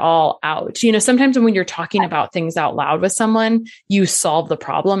put that all out. Sometimes when you're talking about things out loud with someone, you solve the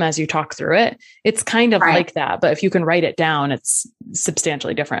problem as you talk through it. It's kind of like that, but if you can write it down, it's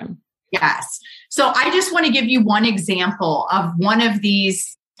substantially different. Yes. So I just want to give you one example of one of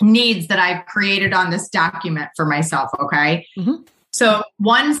these needs that I've created on this document for myself. Okay. Mm-hmm. So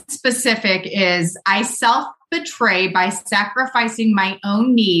one specific is I self-betray by sacrificing my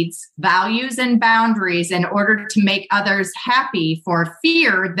own needs, values, and boundaries in order to make others happy for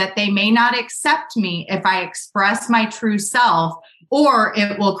fear that they may not accept me if I express my true self, or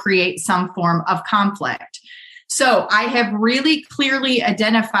it will create some form of conflict. So I have really clearly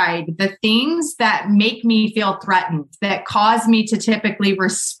identified the things that make me feel threatened, that cause me to typically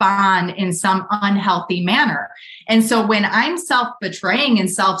respond in some unhealthy manner. And so when I'm self-betraying and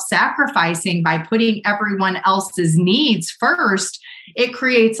self-sacrificing by putting everyone else's needs first, it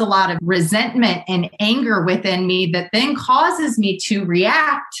creates a lot of resentment and anger within me that then causes me to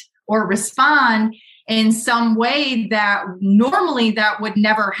react or respond in some way that normally that would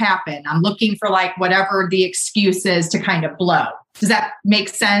never happen. I'm looking for whatever the excuse is to kind of blow. Does that make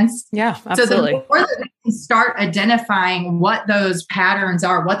sense? Yeah, absolutely. So the more that we can start identifying what those patterns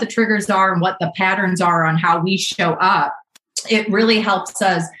are, what the triggers are, and what the patterns are on how we show up, it really helps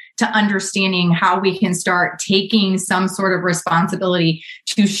us to understanding how we can start taking some sort of responsibility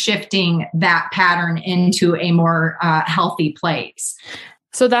to shifting that pattern into a more healthy place.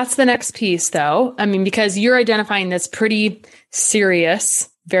 So that's the next piece though. I mean, because you're identifying this pretty serious,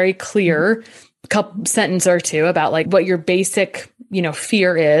 very clear couple sentence or two about what your basic,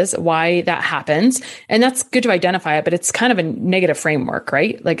 fear is, why that happens. And that's good to identify it, but it's kind of a negative framework,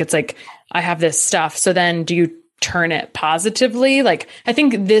 right? It's I have this stuff. So then do you turn it positively? I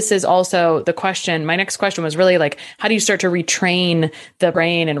think this is also the question. My next question was really how do you start to retrain the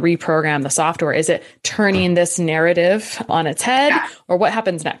brain and reprogram the software? Is it turning this narrative on its head, or what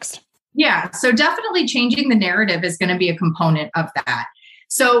happens next? Yeah. So definitely changing the narrative is going to be a component of that.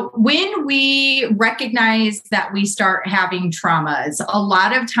 So when we recognize that we start having traumas, a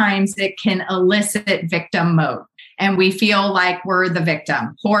lot of times it can elicit victim mode. and we feel like we're the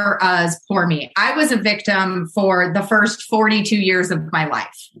victim. Poor us, poor me. I was a victim for the first 42 years of my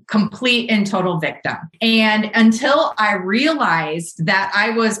life, complete and total victim. And until I realized that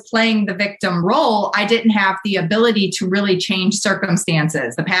I was playing the victim role, I didn't have the ability to really change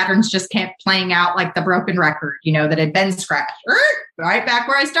circumstances. The patterns just kept playing out like the broken record, that had been scratched. Right back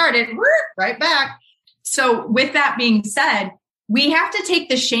where I started, right back. So with that being said, we have to take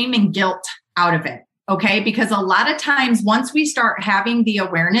the shame and guilt out of it. Okay. Because a lot of times once we start having the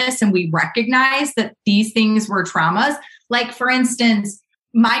awareness and we recognize that these things were traumas, like for instance,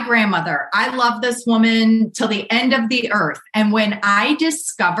 my grandmother, I love this woman till the end of the earth. And when I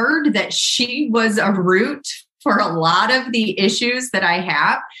discovered that she was a root for a lot of the issues that I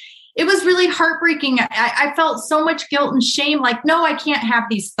have, it was really heartbreaking. I felt so much guilt and shame. Like, no, I can't have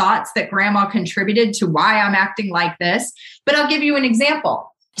these thoughts that grandma contributed to why I'm acting like this. But I'll give you an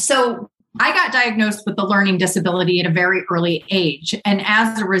example. So I got diagnosed with a learning disability at a very early age. And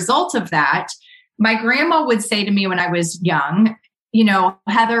as a result of that, my grandma would say to me when I was young,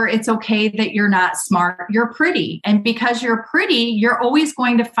 Heather, it's okay that you're not smart. You're pretty. And because you're pretty, you're always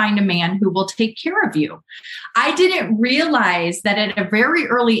going to find a man who will take care of you. I didn't realize that at a very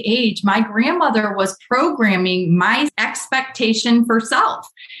early age, my grandmother was programming my expectation for self.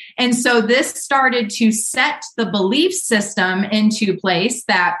 And so this started to set the belief system into place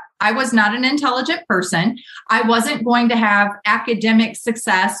that I was not an intelligent person. I wasn't going to have academic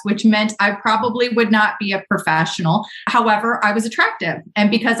success, which meant I probably would not be a professional. However, I was attractive.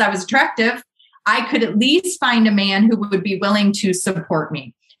 And because I was attractive, I could at least find a man who would be willing to support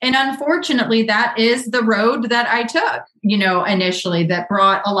me. And unfortunately, that is the road that I took, initially, that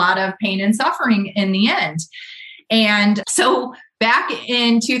brought a lot of pain and suffering in the end. And so back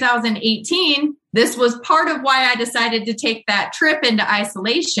in 2018, this was part of why I decided to take that trip into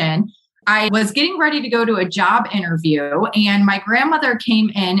isolation. I was getting ready to go to a job interview, and my grandmother came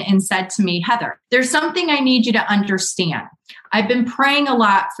in and said to me, Heather, there's something I need you to understand. I've been praying a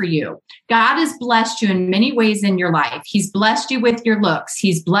lot for you. God has blessed you in many ways in your life. He's blessed you with your looks.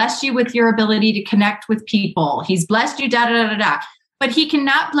 He's blessed you with your ability to connect with people. He's blessed you, but he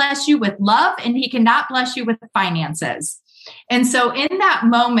cannot bless you with love, and he cannot bless you with finances. And so in that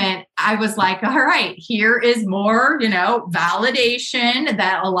moment, I was like, all right, here is more, validation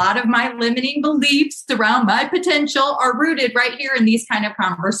that a lot of my limiting beliefs around my potential are rooted right here in these kind of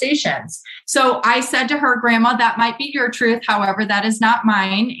conversations. So I said to her, Grandma, that might be your truth. However, that is not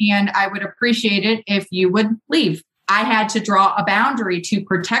mine. And I would appreciate it if you would leave. I had to draw a boundary to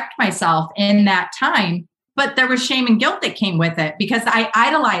protect myself in that time. But there was shame and guilt that came with it because I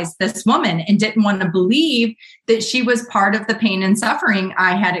idolized this woman and didn't want to believe that she was part of the pain and suffering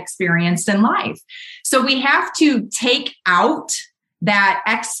I had experienced in life. So we have to take out that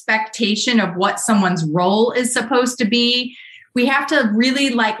expectation of what someone's role is supposed to be. We have to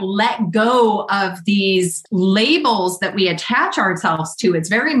really let go of these labels that we attach ourselves to. It's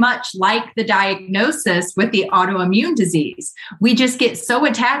very much like the diagnosis with the autoimmune disease. We just get so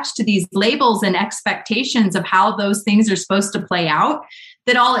attached to these labels and expectations of how those things are supposed to play out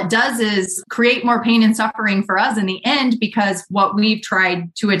that all it does is create more pain and suffering for us in the end, because what we've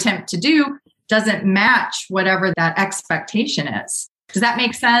tried to attempt to do doesn't match whatever that expectation is. Does that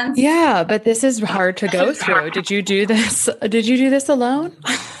make sense? Yeah, but this is hard to go through. Did you do this? Did you do this alone?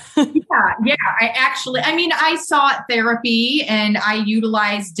 Yeah. I sought therapy and I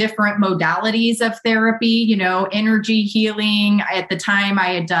utilized different modalities of therapy, energy healing. At the time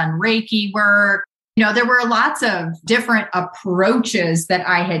I had done Reiki work. There were lots of different approaches that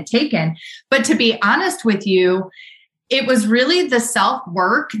I had taken. But to be honest with you, it was really the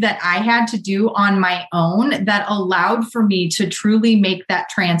self-work that I had to do on my own that allowed for me to truly make that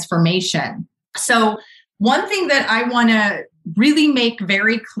transformation. So one thing that I want to really make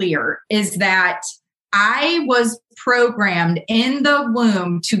very clear is that I was programmed in the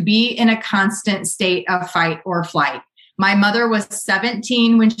womb to be in a constant state of fight or flight. My mother was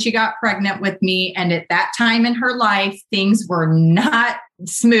 17 when she got pregnant with me. And at that time in her life, things were not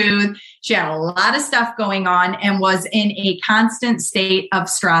smooth. She had a lot of stuff going on and was in a constant state of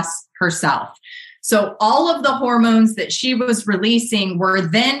stress herself. So all of the hormones that she was releasing were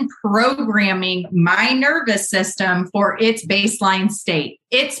then programming my nervous system for its baseline state,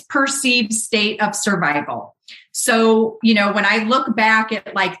 its perceived state of survival. So, when I look back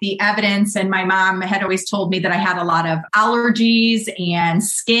at like the evidence, and my mom had always told me that I had a lot of allergies and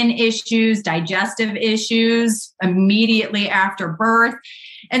skin issues, digestive issues immediately after birth.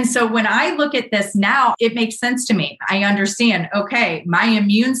 And so when I look at this now, it makes sense to me. I understand, okay, my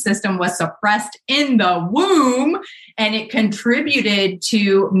immune system was suppressed in the womb, and it contributed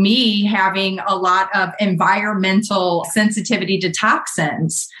to me having a lot of environmental sensitivity to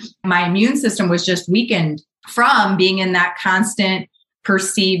toxins. My immune system was just weakened from being in that constant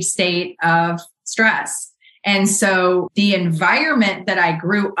perceived state of stress. And so the environment that I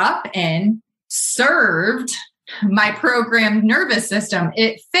grew up in served my programmed nervous system.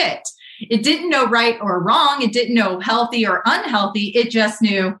 It fit. It didn't know right or wrong. It didn't know healthy or unhealthy. It just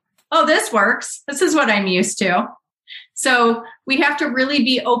knew, oh, this works. This is what I'm used to. So we have to really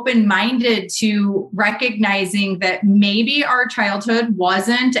be open-minded to recognizing that maybe our childhood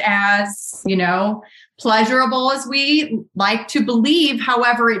wasn't as, pleasurable as we like to believe.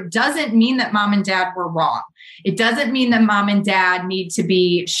 However, it doesn't mean that mom and dad were wrong. It doesn't mean that mom and dad need to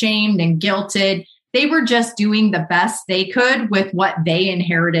be shamed and guilted. They were just doing the best they could with what they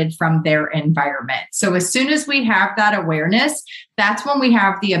inherited from their environment. So as soon as we have that awareness, that's when we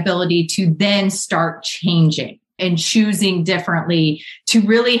have the ability to then start changing and choosing differently, to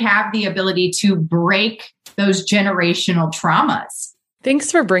really have the ability to break those generational traumas.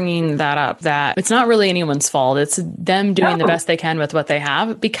 Thanks for bringing that up, that it's not really anyone's fault. It's them doing the best they can with what they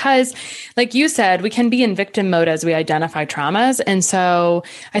have, because like you said, we can be in victim mode as we identify traumas. And so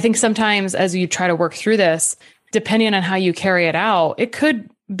I think sometimes as you try to work through this, depending on how you carry it out, it could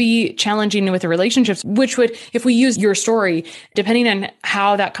be challenging with the relationships, which would, if we use your story, depending on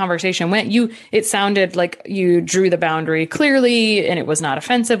how that conversation went, it sounded like you drew the boundary clearly and it was not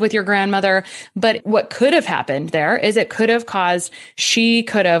offensive with your grandmother. But what could have happened there is she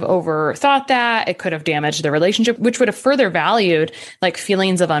could have overthought that. It could have damaged the relationship, which would have further valued like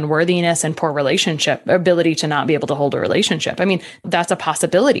feelings of unworthiness and poor relationship, ability to not be able to hold a relationship. I mean, that's a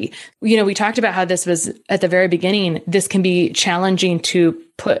possibility. We talked about how this was at the very beginning. This can be challenging to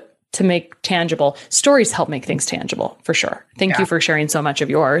make tangible. Stories help make things tangible, for sure. Thank you for sharing so much of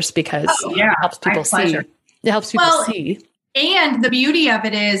yours, because it helps people see. It helps people see. And the beauty of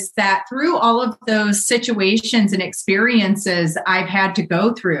it is that through all of those situations and experiences I've had to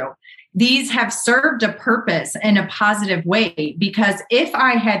go through, these have served a purpose in a positive way. Because if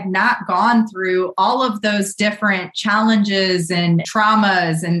I had not gone through all of those different challenges and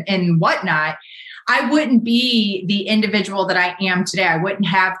traumas and whatnot, I wouldn't be the individual that I am today. I wouldn't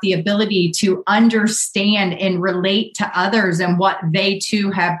have the ability to understand and relate to others and what they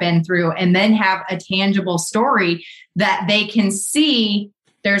too have been through, and then have a tangible story that they can see.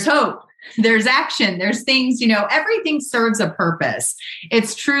 There's hope, there's action, there's things, everything serves a purpose.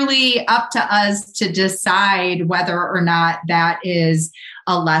 It's truly up to us to decide whether or not that is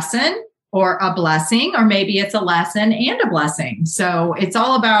a lesson or a blessing, or maybe it's a lesson and a blessing. So it's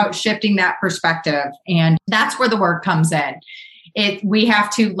all about shifting that perspective. And that's where the work comes in. We have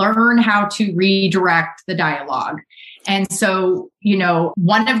to learn how to redirect the dialogue. And so,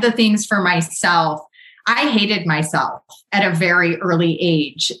 one of the things for myself, I hated myself at a very early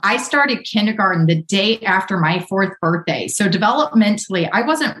age. I started kindergarten the day after my 4th birthday. So developmentally, I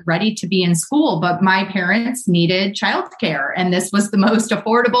wasn't ready to be in school, but my parents needed childcare. And this was the most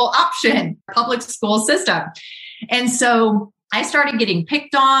affordable option, public school system. And so I started getting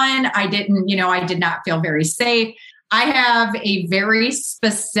picked on. I did not feel very safe. I have a very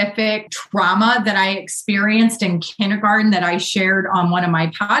specific trauma that I experienced in kindergarten that I shared on one of my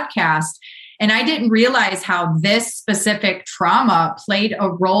podcasts. And I didn't realize how this specific trauma played a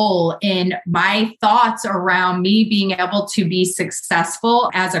role in my thoughts around me being able to be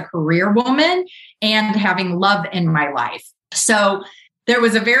successful as a career woman and having love in my life. So there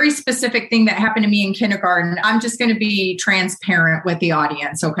was a very specific thing that happened to me in kindergarten. I'm just going to be transparent with the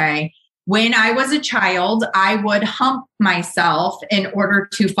audience, okay? When I was a child, I would hump myself in order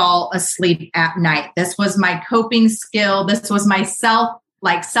to fall asleep at night. This was my coping skill. This was my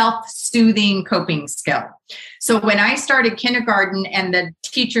self-soothing coping skill. So when I started kindergarten and the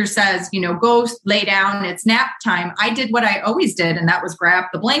teacher says, go lay down, it's nap time, I did what I always did. And that was grab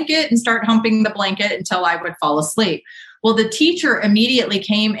the blanket and start humping the blanket until I would fall asleep. Well, the teacher immediately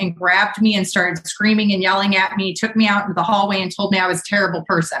came and grabbed me and started screaming and yelling at me, took me out into the hallway and told me I was a terrible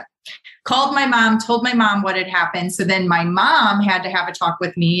person. Called my mom, told my mom what had happened. So then my mom had to have a talk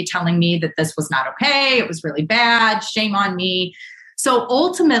with me, telling me that this was not okay. It was really bad. Shame on me. So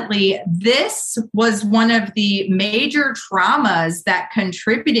ultimately, this was one of the major traumas that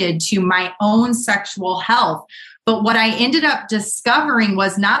contributed to my own sexual health, But what I ended up discovering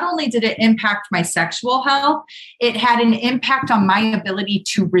was not only did it impact my sexual health, it had an impact on my ability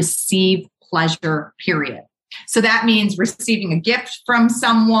to receive pleasure, period. So that means receiving a gift from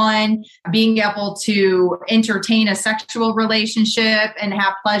someone, being able to entertain a sexual relationship and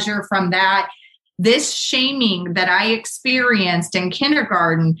have pleasure from that. This shaming that I experienced in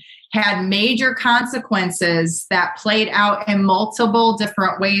kindergarten had major consequences that played out in multiple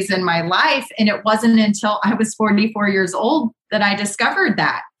different ways in my life. And it wasn't until I was 44 years old that I discovered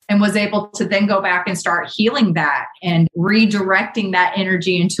that and was able to then go back and start healing that and redirecting that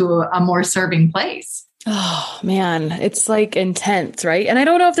energy into a more serving place. Oh man, it's like intense, right? And I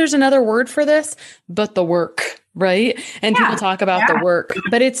don't know if there's another word for this, but the work, right? And people talk about the work,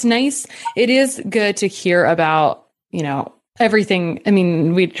 but it's nice. It is good to hear about, everything. I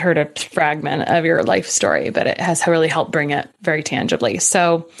mean, we'd heard a fragment of your life story, but it has really helped bring it very tangibly.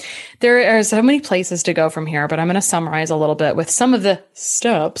 So there are so many places to go from here, but I'm going to summarize a little bit with some of the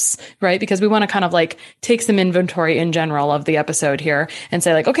steps, right? Because we want to kind of like take some inventory in general of the episode here and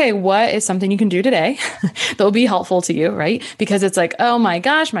say like, okay, what is something you can do today that will be helpful to you, right? Because it's like, oh my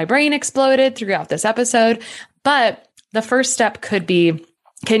gosh, my brain exploded throughout this episode. But the first step could be,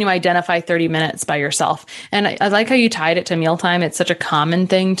 can you identify 30 minutes by yourself? And I like how you tied it to mealtime. It's such a common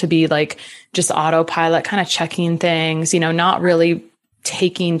thing to be like just autopilot, kind of checking things, not really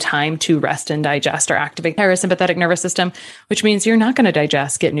taking time to rest and digest or activate parasympathetic nervous system, which means you're not going to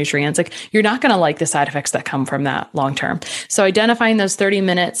digest, get nutrients. Like you're not going to like the side effects that come from that long term. So identifying those 30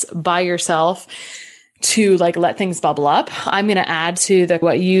 minutes by yourself to like let things bubble up. I'm going to add to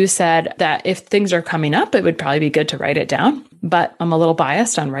what you said that if things are coming up, it would probably be good to write it down. But I'm a little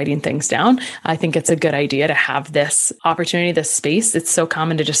biased on writing things down. I think it's a good idea to have this opportunity, this space. It's so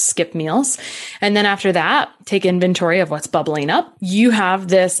common to just skip meals. And then after that, take inventory of what's bubbling up. You have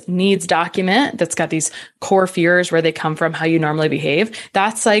this needs document that's got these core fears, where they come from, how you normally behave.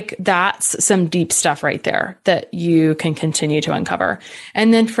 That's some deep stuff right there that you can continue to uncover.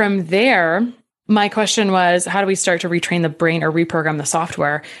 And then from there, my question was, how do we start to retrain the brain or reprogram the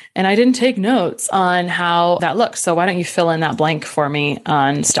software? And I didn't take notes on how that looks. So why don't you fill in that blank for me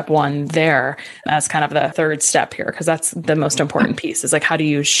on step 1 there as kind of the third step here? Because that's the most important piece, is like, how do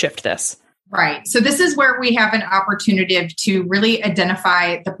you shift this? Right. So this is where we have an opportunity to really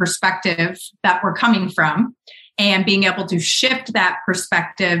identify the perspective that we're coming from and being able to shift that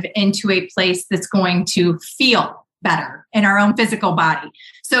perspective into a place that's going to feel better in our own physical body.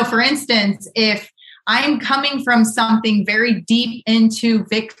 So for instance, if I'm coming from something very deep into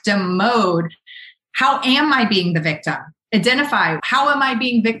victim mode, how am I being the victim? Identify, how am I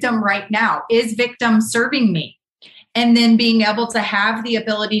being victim right now? Is victim serving me? And then being able to have the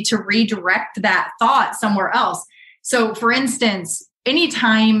ability to redirect that thought somewhere else. So for instance,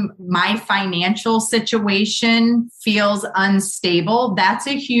 anytime my financial situation feels unstable, that's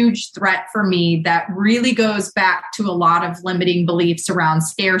a huge threat for me that really goes back to a lot of limiting beliefs around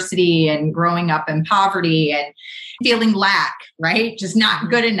scarcity and growing up in poverty and feeling lack, right? Just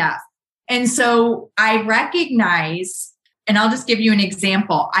not good enough. And so I recognize, and I'll just give you an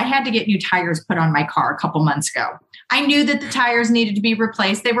example. I had to get new tires put on my car a couple months ago. I knew that the tires needed to be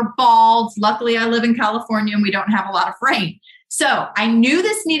replaced. They were bald. Luckily, I live in California and we don't have a lot of rain. So I knew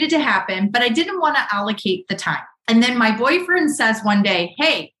this needed to happen, but I didn't want to allocate the time. And then my boyfriend says one day,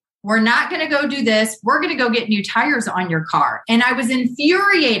 hey, we're not going to go do this. We're going to go get new tires on your car. And I was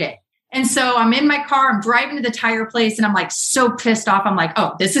infuriated. And so I'm in my car, I'm driving to the tire place and I'm like so pissed off. I'm like,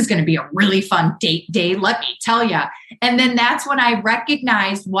 oh, this is going to be a really fun date day. Let me tell you. And then that's when I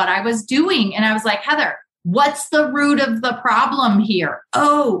recognized what I was doing. And I was like, Heather, what's the root of the problem here?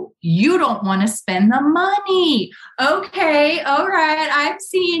 Oh, you don't want to spend the money. Okay. All right. I'm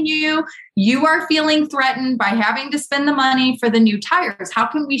seeing you. You are feeling threatened by having to spend the money for the new tires. How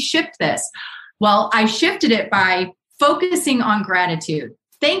can we shift this? Well, I shifted it by focusing on gratitude.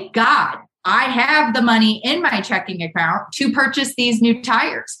 Thank God I have the money in my checking account to purchase these new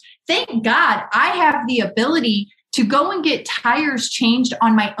tires. Thank God I have the ability to go and get tires changed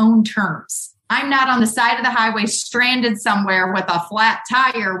on my own terms. I'm not on the side of the highway stranded somewhere with a flat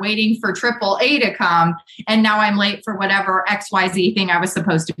tire waiting for AAA to come. And now I'm late for whatever XYZ thing I was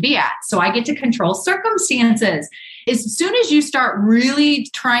supposed to be at. So I get to control circumstances. As soon as you start really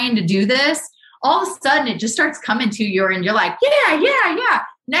trying to do this, all of a sudden it just starts coming to you and you're like, yeah.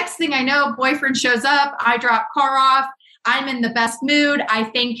 Next thing I know, boyfriend shows up. I drop car off. I'm in the best mood. I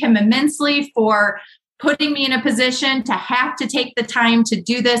thank him immensely for putting me in a position to have to take the time to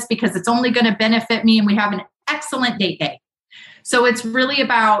do this because it's only going to benefit me. And we have an excellent date day. So it's really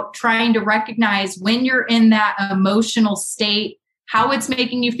about trying to recognize when you're in that emotional state, how it's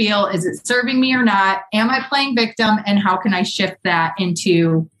making you feel. Is it serving me or not? Am I playing victim? And how can I shift that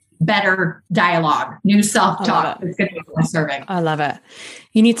into better dialogue, new self-talk that's going to be more serving? I love it.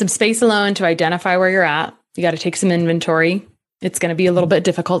 You need some space alone to identify where you're at. You got to take some inventory. It's going to be a little bit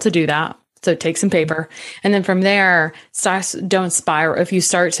difficult to do that. So take some paper. And then from there, don't spiral. If you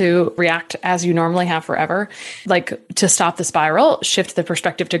start to react as you normally have forever, like to stop the spiral, shift the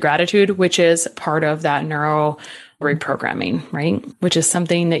perspective to gratitude, which is part of that neuro reprogramming, right? Which is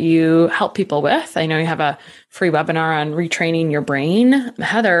something that you help people with. I know you have a free webinar on retraining your brain.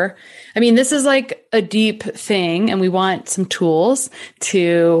 Heather, I mean, this is like a deep thing, and we want some tools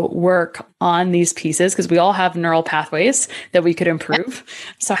to work on these pieces because we all have neural pathways that we could improve.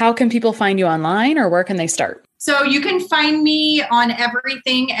 So how can people find you online, or where can they start? So you can find me on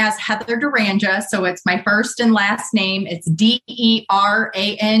everything as Heather Duranja. So it's my first and last name. It's Deranja.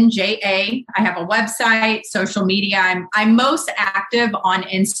 I have a website, social media. I'm most active on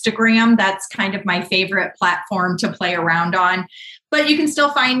Instagram. That's kind of my favorite platform to play around on. But you can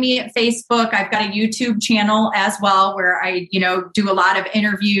still find me at Facebook. I've got a YouTube channel as well where I, do a lot of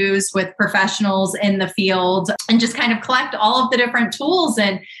interviews with professionals in the field and just kind of collect all of the different tools.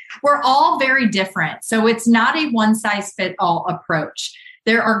 And we're all very different. So it's not a one size fits all approach.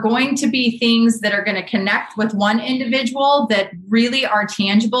 There are going to be things that are going to connect with one individual that really are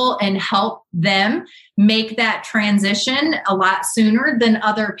tangible and help them make that transition a lot sooner than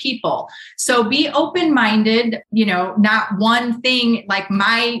other people. So be open-minded, not one thing, like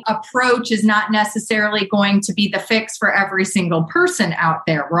my approach is not necessarily going to be the fix for every single person out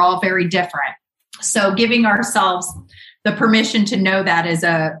there. We're all very different. So giving ourselves the permission to know that is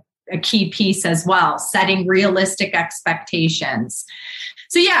a key piece as well, setting realistic expectations.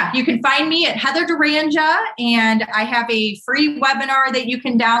 So yeah, you can find me at Heather Duranja, and I have a free webinar that you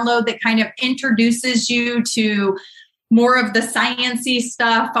can download that kind of introduces you to more of the sciencey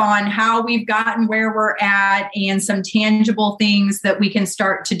stuff on how we've gotten where we're at and some tangible things that we can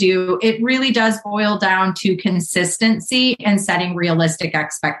start to do. It really does boil down to consistency and setting realistic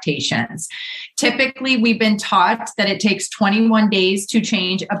expectations. Typically, we've been taught that it takes 21 days to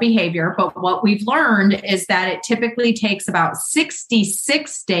change a behavior, but what we've learned is that it typically takes about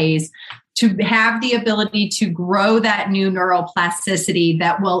 66 days to have the ability to grow that new neuroplasticity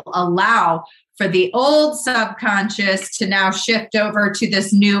that will allow for the old subconscious to now shift over to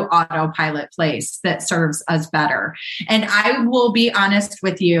this new autopilot place that serves us better. And I will be honest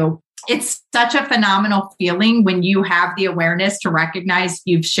with you, it's such a phenomenal feeling when you have the awareness to recognize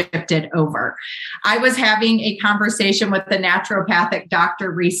you've shifted over. I was having a conversation with a naturopathic doctor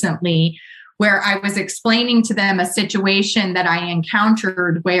recently where I was explaining to them a situation that I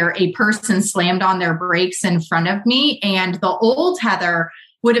encountered where a person slammed on their brakes in front of me, and the old Heather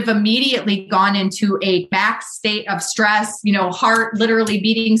would have immediately gone into a back state of stress, heart literally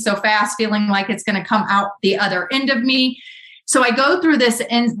beating so fast, feeling like it's going to come out the other end of me. So I go through this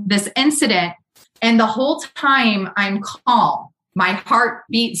incident, and the whole time I'm calm. My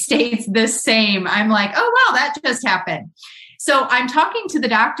heartbeat stays the same. I'm like, oh, wow, that just happened. So I'm talking to the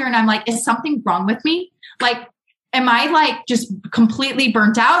doctor and I'm like, is something wrong with me? Like, am I just completely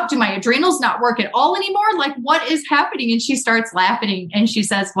burnt out? Do my adrenals not work at all anymore? Like, what is happening? And she starts laughing and she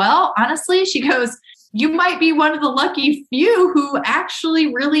says, well, honestly, she goes, you might be one of the lucky few who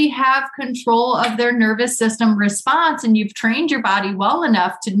actually really have control of their nervous system response. And you've trained your body well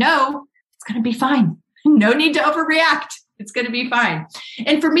enough to know it's going to be fine. No need to overreact. It's going to be fine.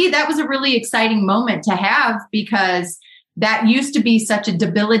 And for me, that was a really exciting moment to have because that used to be such a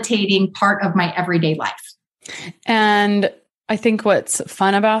debilitating part of my everyday life. And I think what's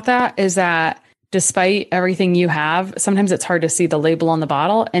fun about that is that despite everything you have, sometimes it's hard to see the label on the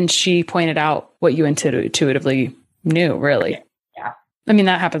bottle. And she pointed out what you intuitively knew, really. Yeah. I mean,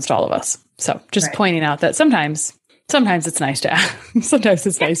 that happens to all of us. So just pointing out that sometimes it's nice to sometimes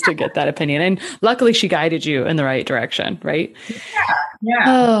it's nice to get that opinion. And luckily she guided you in the right direction, right? Yeah.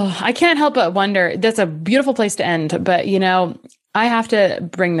 Oh, I can't help but wonder, that's a beautiful place to end. But, I have to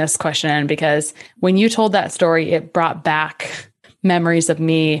bring this question in because when you told that story, it brought back memories of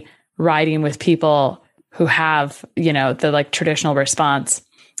me riding with people who have, the traditional response.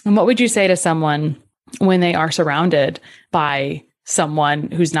 And what would you say to someone when they are surrounded by someone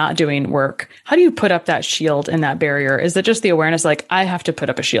who's not doing work? How do you put up that shield and that barrier? Is it just the awareness, I have to put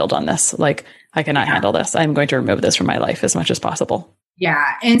up a shield on this? I cannot handle this. I'm going to remove this from my life as much as possible.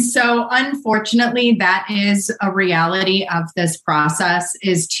 Yeah. And so unfortunately, that is a reality of this process,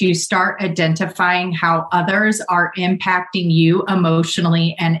 is to start identifying how others are impacting you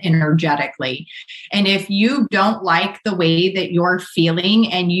emotionally and energetically. And if you don't like the way that you're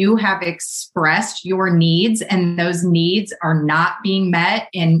feeling and you have expressed your needs and those needs are not being met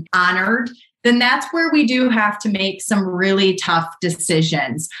and honored, then that's where we do have to make some really tough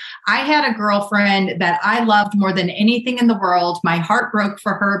decisions. I had a girlfriend that I loved more than anything in the world. My heart broke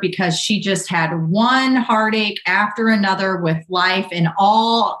for her because she just had one heartache after another with life in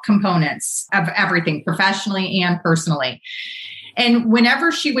all components of everything, professionally and personally. And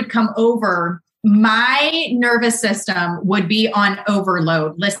whenever she would come over, my nervous system would be on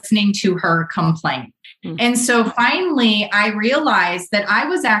overload listening to her complain. And so finally, I realized that I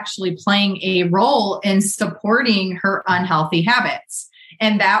was actually playing a role in supporting her unhealthy habits.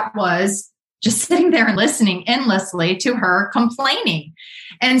 And that was just sitting there and listening endlessly to her complaining.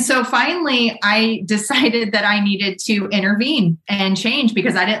 And so finally, I decided that I needed to intervene and change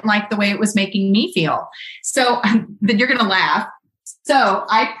because I didn't like the way it was making me feel. So then you're going to laugh. So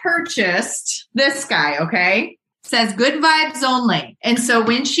I purchased this guy, okay? Says good vibes only. And so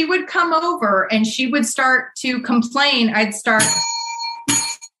when she would come over and she would start to complain, I'd start,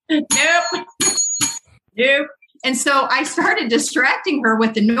 nope. And so I started distracting her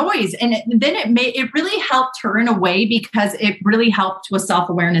with the noise. And then it really helped her in a way because it really helped with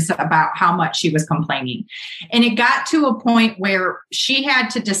self-awareness about how much she was complaining. And it got to a point where she had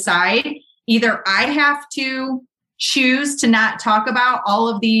to decide, either I have to choose to not talk about all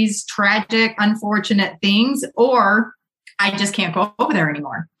of these tragic, unfortunate things, or I just can't go over there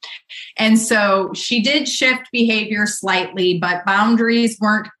anymore. And so she did shift behavior slightly, but boundaries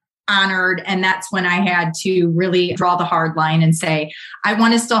weren't honored. And that's when I had to really draw the hard line and say, I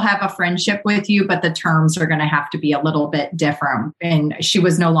want to still have a friendship with you, but the terms are going to have to be a little bit different. And she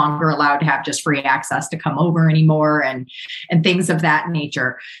was no longer allowed to have just free access to come over anymore and things of that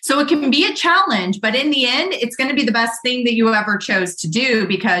nature. So it can be a challenge, but in the end, it's going to be the best thing that you ever chose to do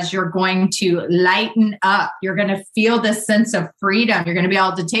because you're going to lighten up. You're going to feel this sense of freedom. You're going to be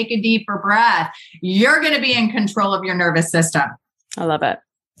able to take a deeper breath. You're going to be in control of your nervous system. I love it.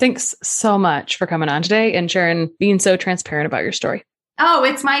 Thanks so much for coming on today and sharing, being so transparent about your story. Oh,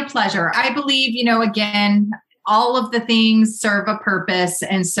 it's my pleasure. I believe, again, all of the things serve a purpose.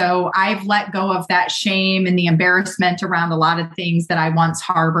 And so I've let go of that shame and the embarrassment around a lot of things that I once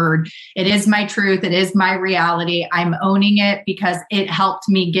harbored. It is my truth. It is my reality. I'm owning it because it helped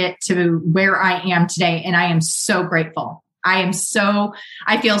me get to where I am today. And I am so grateful. I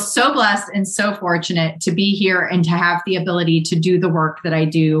feel so blessed and so fortunate to be here and to have the ability to do the work that I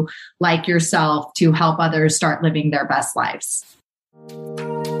do, like yourself, to help others start living their best lives.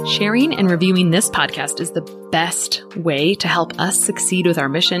 Sharing and reviewing this podcast is the best way to help us succeed with our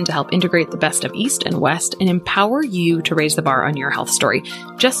mission to help integrate the best of East and West and empower you to raise the bar on your health story.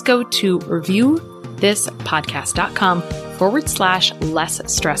 Just go to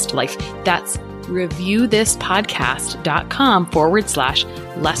reviewthispodcast.com/less stressed life. That's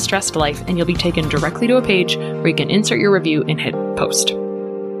reviewthispodcast.com/less stressed life. And you'll be taken directly to a page where you can insert your review and hit post.